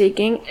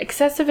attention-seeking,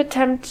 excessive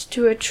attempts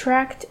to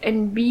attract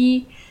and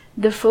be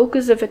the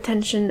focus of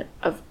attention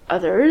of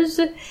others,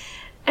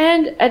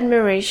 and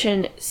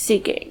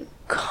admiration-seeking.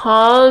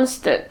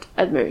 Constant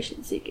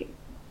admiration-seeking.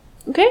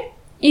 Okay?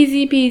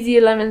 Easy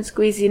peasy lemon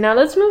squeezy. Now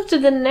let's move to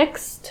the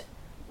next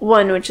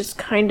one, which is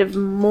kind of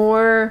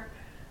more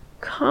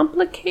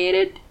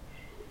complicated.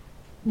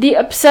 The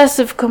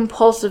obsessive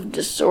compulsive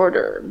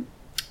disorder,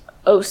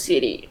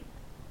 OCD.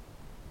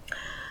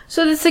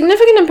 So the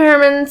significant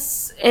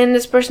impairments in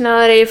this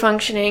personality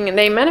functioning,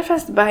 they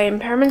manifest by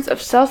impairments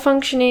of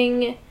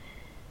self-functioning,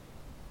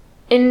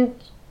 in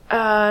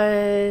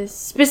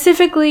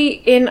specifically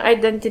in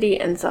identity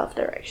and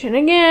self-direction.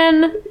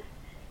 Again,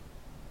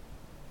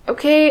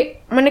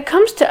 okay, when it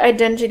comes to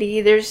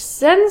identity, there's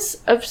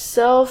sense of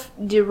self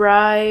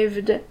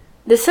derived.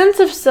 The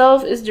sense of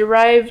self is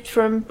derived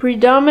from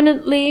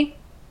predominantly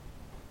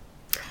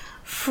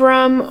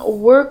from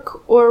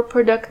work or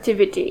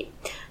productivity,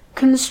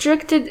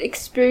 constricted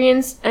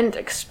experience and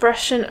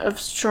expression of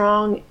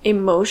strong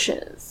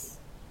emotions.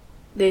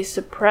 They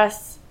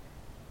suppress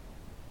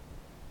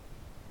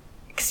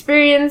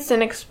experience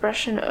and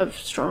expression of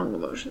strong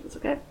emotions,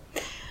 okay?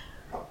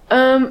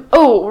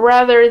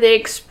 Rather they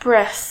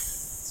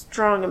express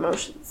strong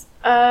emotions.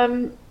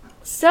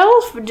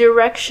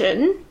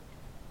 Self-direction,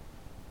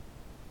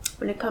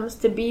 when it comes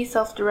to B,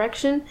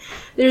 self-direction,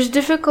 there's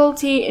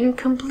difficulty in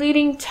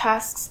completing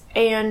tasks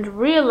and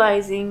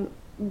realizing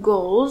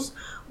goals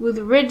with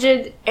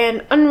rigid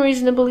and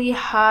unreasonably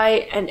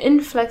high and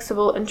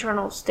inflexible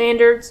internal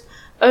standards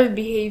of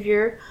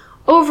behavior,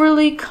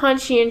 overly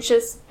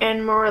conscientious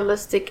and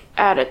moralistic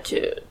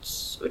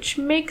attitudes, which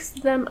makes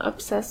them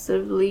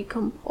obsessively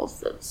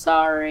compulsive.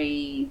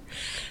 Sorry.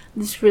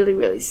 This really,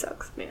 really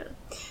sucks, man.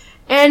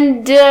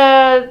 And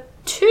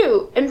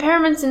 2,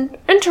 impairments in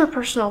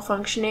interpersonal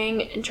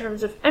functioning in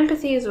terms of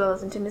empathy as well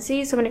as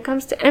intimacy. So when it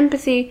comes to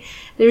empathy,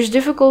 there's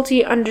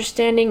difficulty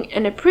understanding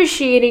and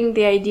appreciating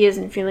the ideas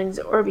and feelings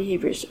or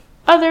behaviors of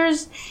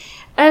others,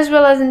 as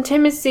well as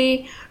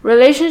intimacy,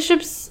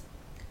 relationships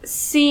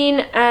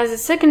seen as a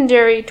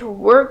secondary to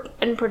work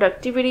and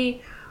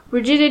productivity,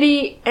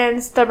 rigidity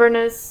and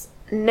stubbornness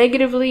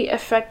negatively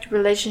affect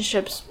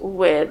relationships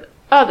with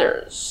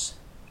others.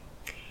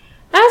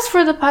 As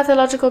for the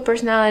pathological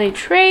personality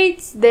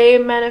traits, they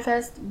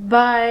manifest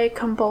by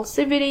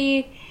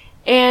compulsivity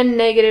and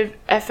negative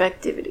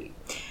affectivity.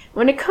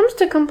 When it comes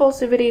to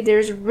compulsivity,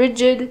 there's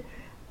rigid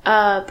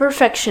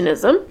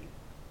perfectionism,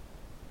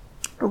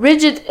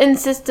 rigid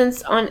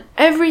insistence on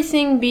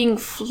everything being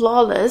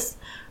flawless,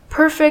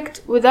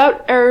 perfect,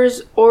 without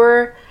errors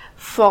or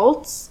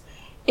faults,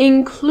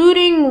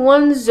 including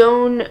one's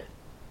own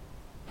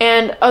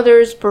and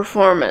others'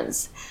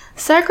 performance,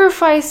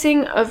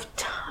 sacrificing of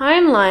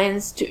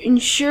timelines to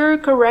ensure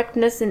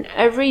correctness in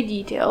every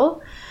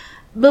detail,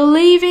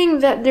 believing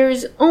that there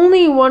is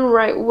only one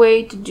right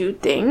way to do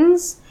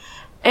things,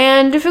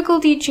 and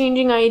difficulty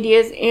changing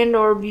ideas and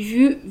or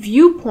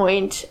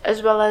viewpoint,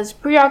 as well as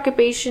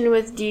preoccupation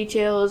with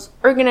details,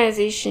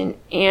 organization,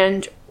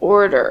 and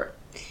order.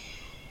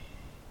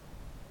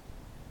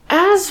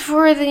 As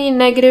for the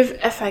negative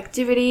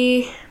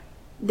affectivity,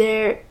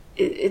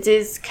 it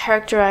is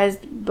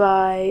characterized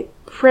by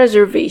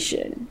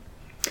preservation,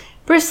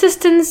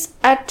 persistence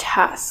at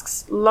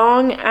tasks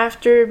long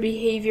after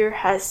behavior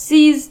has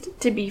ceased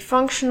to be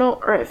functional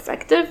or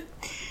effective,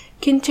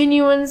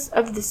 continuance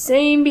of the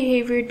same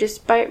behavior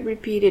despite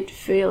repeated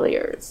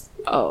failures.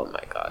 Oh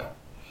my god.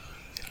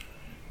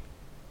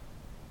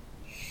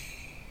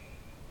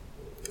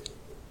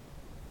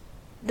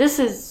 This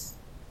is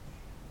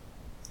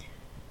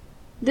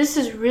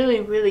really,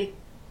 really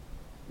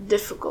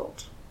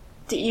difficult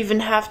to even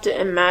have to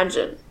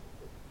imagine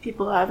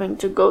people having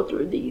to go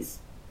through these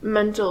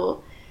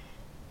mental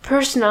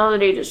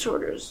personality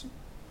disorders.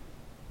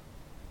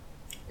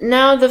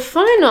 Now, the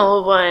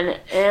final one,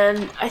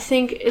 and I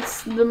think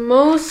this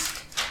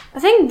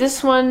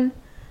one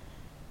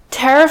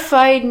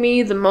terrified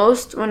me the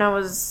most when I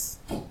was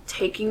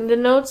taking the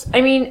notes. I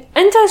mean,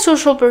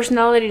 antisocial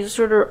personality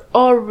disorder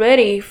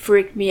already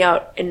freaked me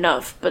out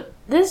enough, but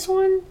this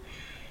one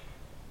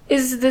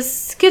is the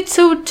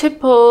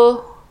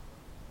schizotypal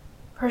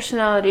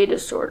personality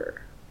disorder.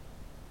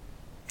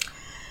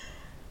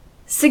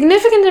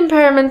 Significant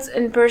impairments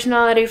in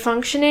personality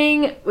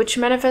functioning, which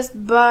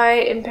manifest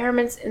by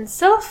impairments in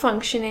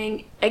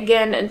self-functioning,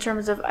 again in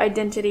terms of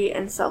identity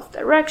and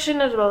self-direction,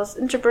 as well as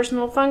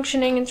interpersonal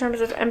functioning in terms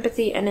of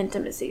empathy and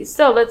intimacy.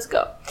 So let's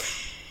go.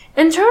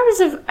 In terms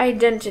of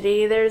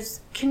identity,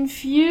 there's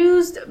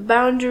confused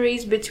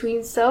boundaries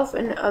between self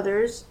and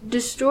others,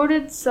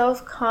 distorted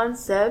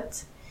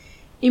self-concept,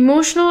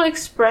 emotional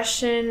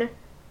expression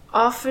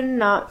often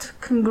not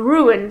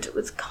congruent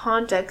with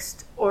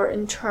context or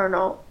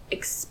internal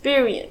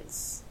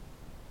experience.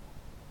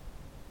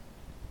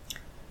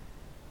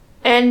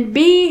 And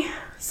B,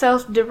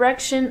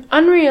 self-direction,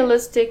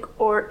 unrealistic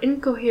or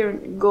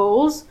incoherent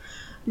goals,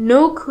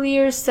 no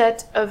clear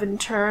set of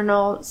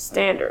internal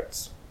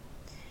standards.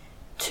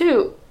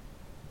 2,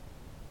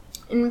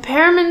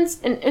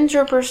 impairments in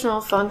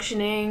interpersonal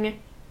functioning,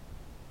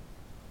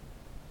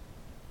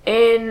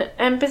 in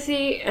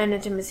empathy and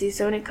intimacy.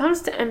 So when it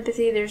comes to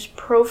empathy, there's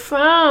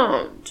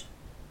profound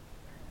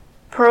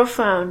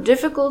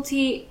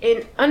difficulty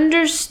in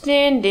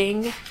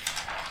understanding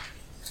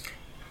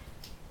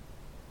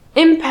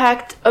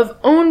impact of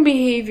own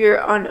behavior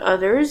on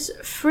others,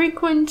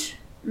 frequent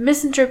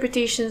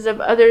misinterpretations of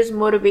others'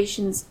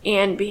 motivations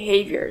and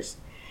behaviors.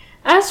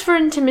 As for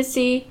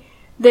intimacy,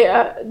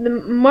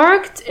 The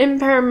marked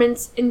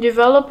impairments in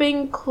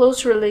developing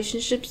close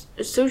relationships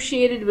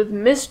associated with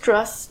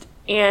mistrust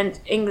and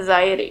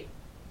anxiety.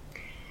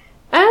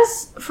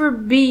 As for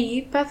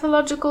B,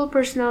 pathological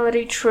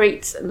personality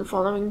traits in the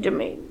following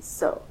domains.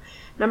 So,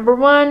 number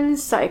 1,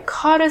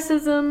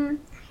 psychoticism.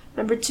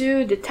 Number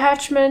 2,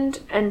 detachment.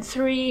 And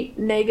 3,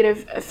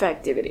 negative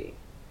affectivity.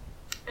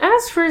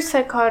 As for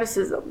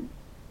psychoticism,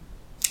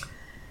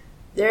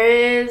 there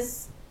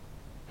is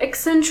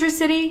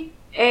eccentricity,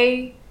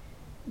 A.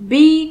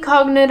 B,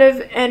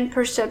 cognitive and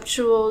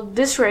perceptual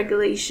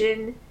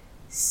dysregulation.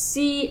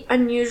 C,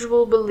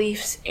 unusual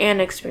beliefs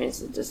and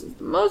experiences. This is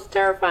the most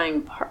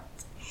terrifying part.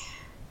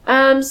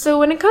 So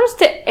when it comes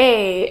to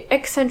A,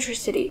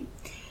 eccentricity,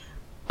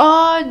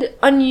 odd,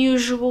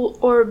 unusual,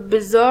 or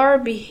bizarre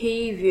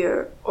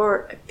behavior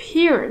or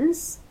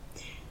appearance,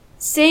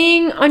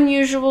 saying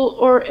unusual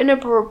or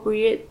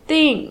inappropriate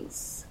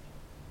things.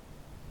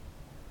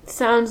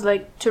 Sounds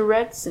like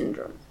Tourette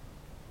syndrome,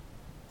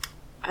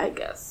 I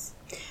guess.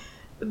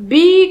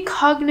 B,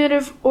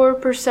 cognitive or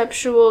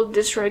perceptual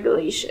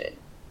dysregulation.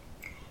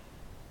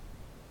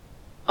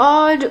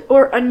 Odd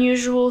or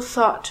unusual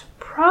thought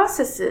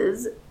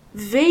processes,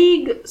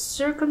 vague,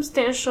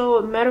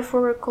 circumstantial,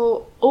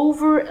 metaphorical,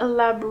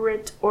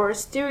 over-elaborate, or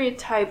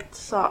stereotyped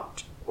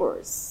thought or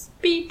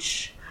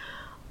speech.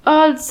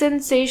 Odd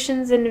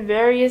sensations in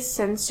various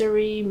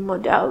sensory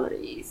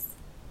modalities.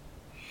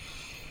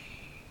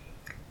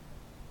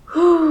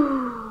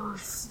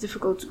 It's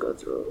difficult to go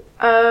through.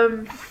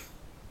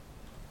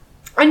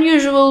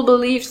 Unusual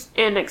beliefs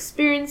and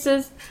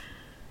experiences.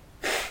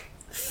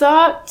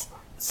 Thought,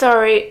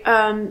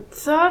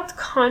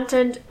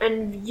 content,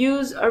 and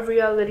views of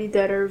reality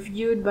that are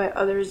viewed by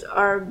others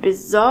are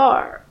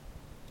bizarre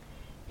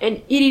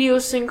and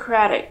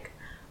idiosyncratic,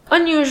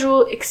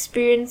 unusual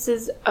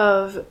experiences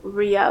of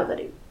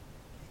reality,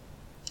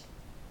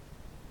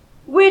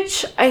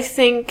 which I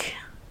think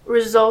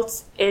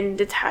results in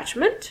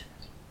detachment.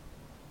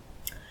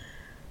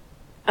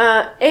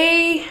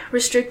 A,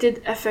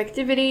 restricted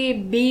affectivity.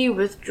 B,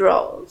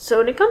 withdrawal. So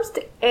when it comes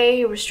to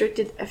A,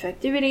 restricted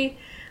affectivity,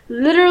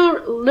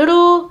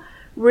 little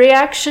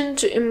reaction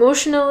to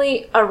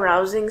emotionally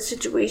arousing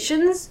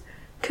situations,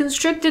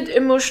 constricted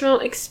emotional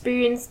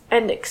experience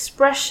and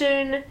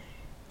expression,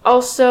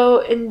 also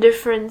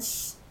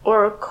indifference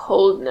or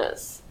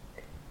coldness.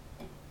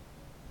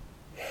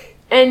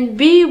 And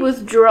B,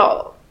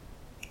 withdrawal.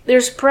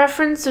 There's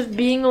preference of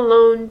being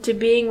alone to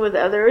being with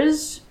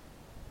others,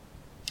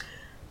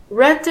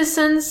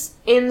 reticence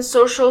in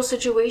social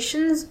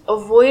situations,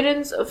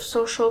 avoidance of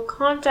social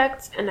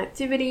contacts and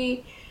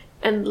activity,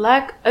 and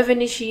lack of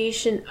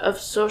initiation of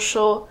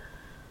social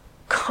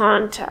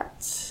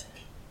contacts.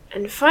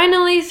 And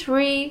finally,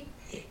 3,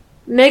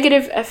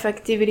 negative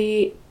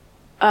affectivity,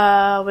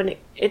 when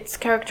it's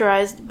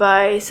characterized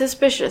by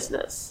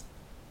suspiciousness,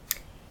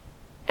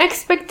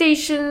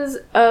 expectations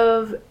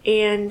of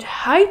and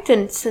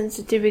heightened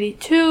sensitivity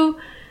to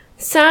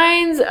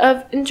signs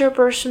of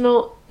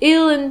interpersonal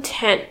ill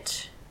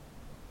intent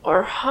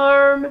or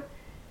harm,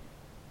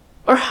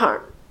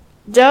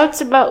 doubts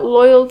about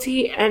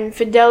loyalty and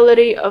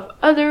fidelity of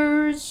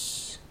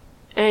others,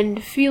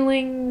 and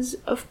feelings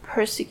of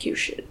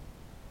persecution.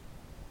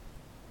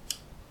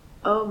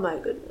 Oh my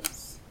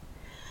goodness.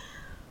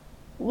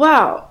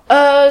 Wow.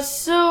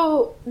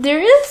 So there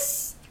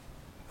is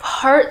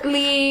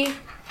partly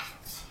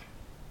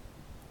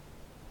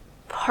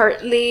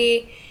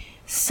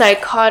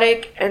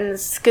psychotic and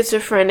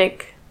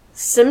schizophrenic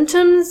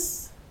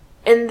symptoms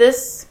in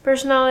this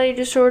personality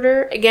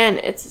disorder. Again,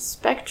 it's a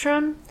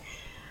spectrum.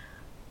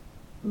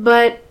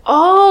 But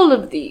all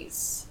of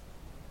these,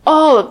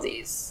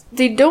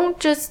 they don't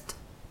just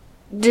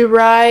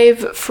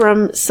derive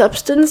from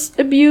substance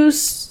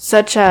abuse,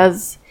 such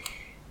as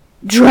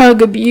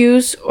drug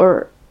abuse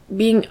or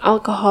being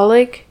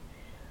alcoholic,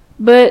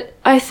 but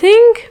I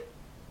think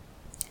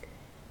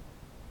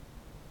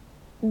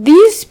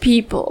these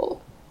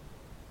people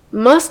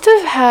must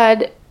have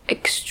had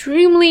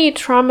extremely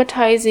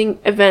traumatizing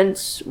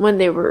events when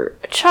they were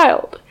a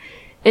child,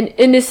 an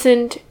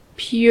innocent,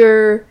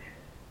 pure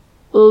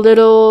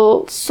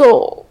little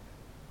soul.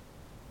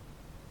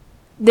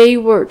 They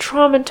were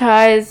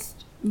traumatized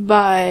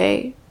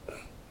by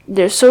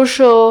their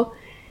social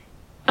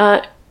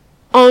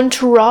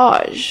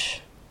entourage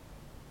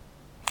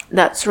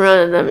that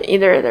surrounded them,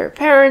 either their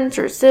parents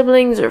or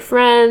siblings or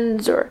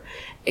friends or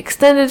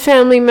extended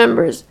family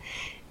members.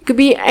 It could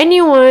be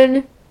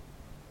anyone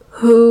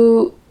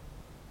who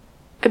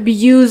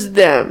abused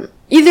them,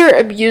 either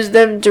abused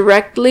them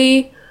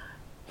directly,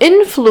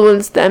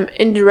 influenced them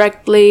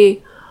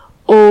indirectly,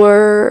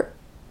 or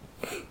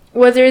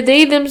whether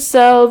they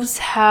themselves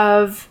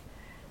have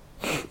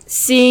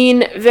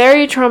seen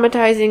very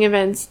traumatizing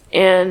events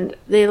and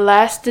they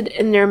lasted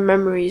in their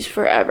memories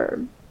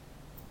forever,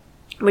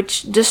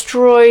 which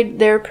destroyed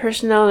their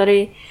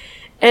personality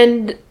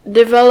and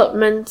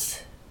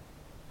development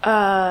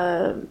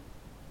as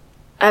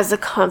a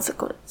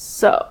consequence.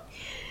 So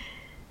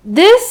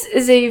this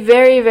is a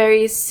very,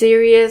 very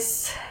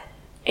serious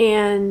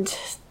and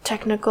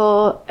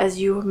technical, as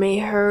you may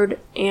heard,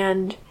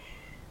 and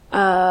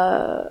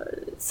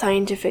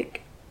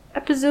scientific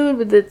episode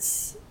with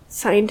its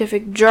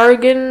scientific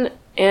jargon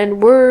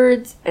and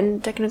words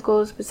and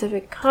technical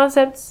specific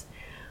concepts.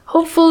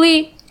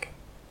 Hopefully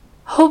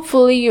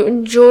you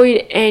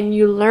enjoyed and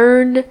you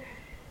learned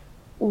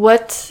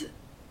what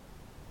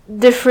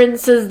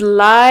differences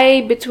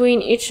lie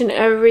between each and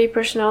every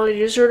personality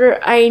disorder.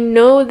 I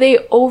know they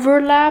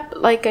overlap,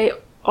 like I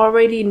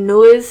already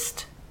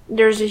noticed.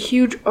 There's a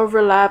huge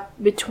overlap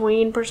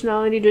between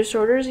personality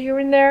disorders here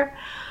and there,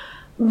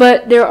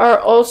 but there are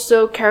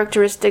also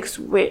characteristics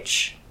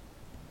which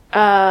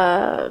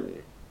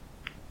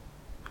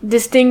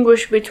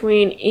distinguish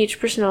between each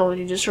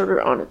personality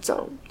disorder on its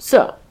own.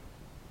 So,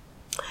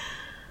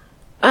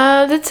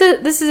 that's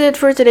it. This is it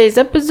for today's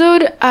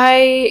episode.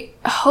 I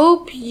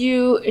hope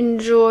you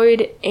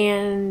enjoyed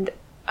and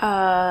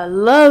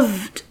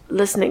loved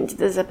listening to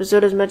this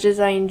episode as much as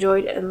I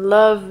enjoyed and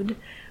loved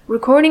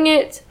recording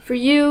it for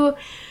you.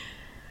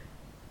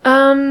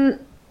 Don't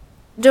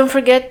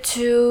forget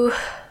to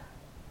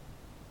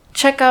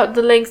check out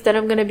the links that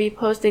I'm going to be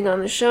posting on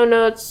the show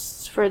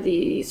notes for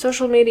the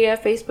social media,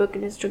 Facebook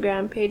and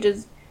Instagram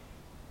pages,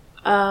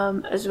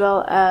 as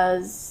well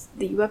as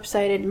the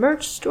website and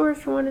merch store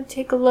if you want to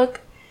take a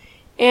look.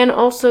 And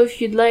also, if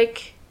you'd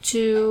like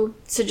to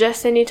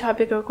suggest any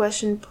topic or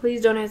question,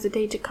 please don't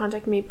hesitate to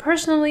contact me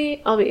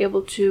personally. I'll be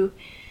able to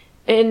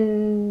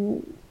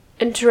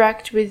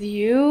interact with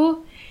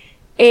you.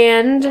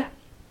 And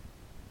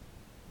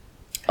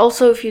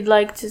also, if you'd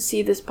like to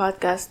see this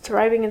podcast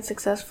thriving and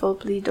successful,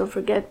 please don't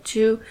forget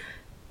to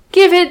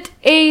give it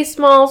a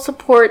small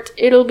support.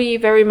 It'll be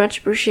very much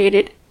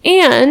appreciated.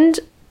 And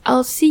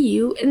I'll see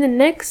you in the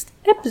next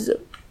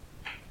episode.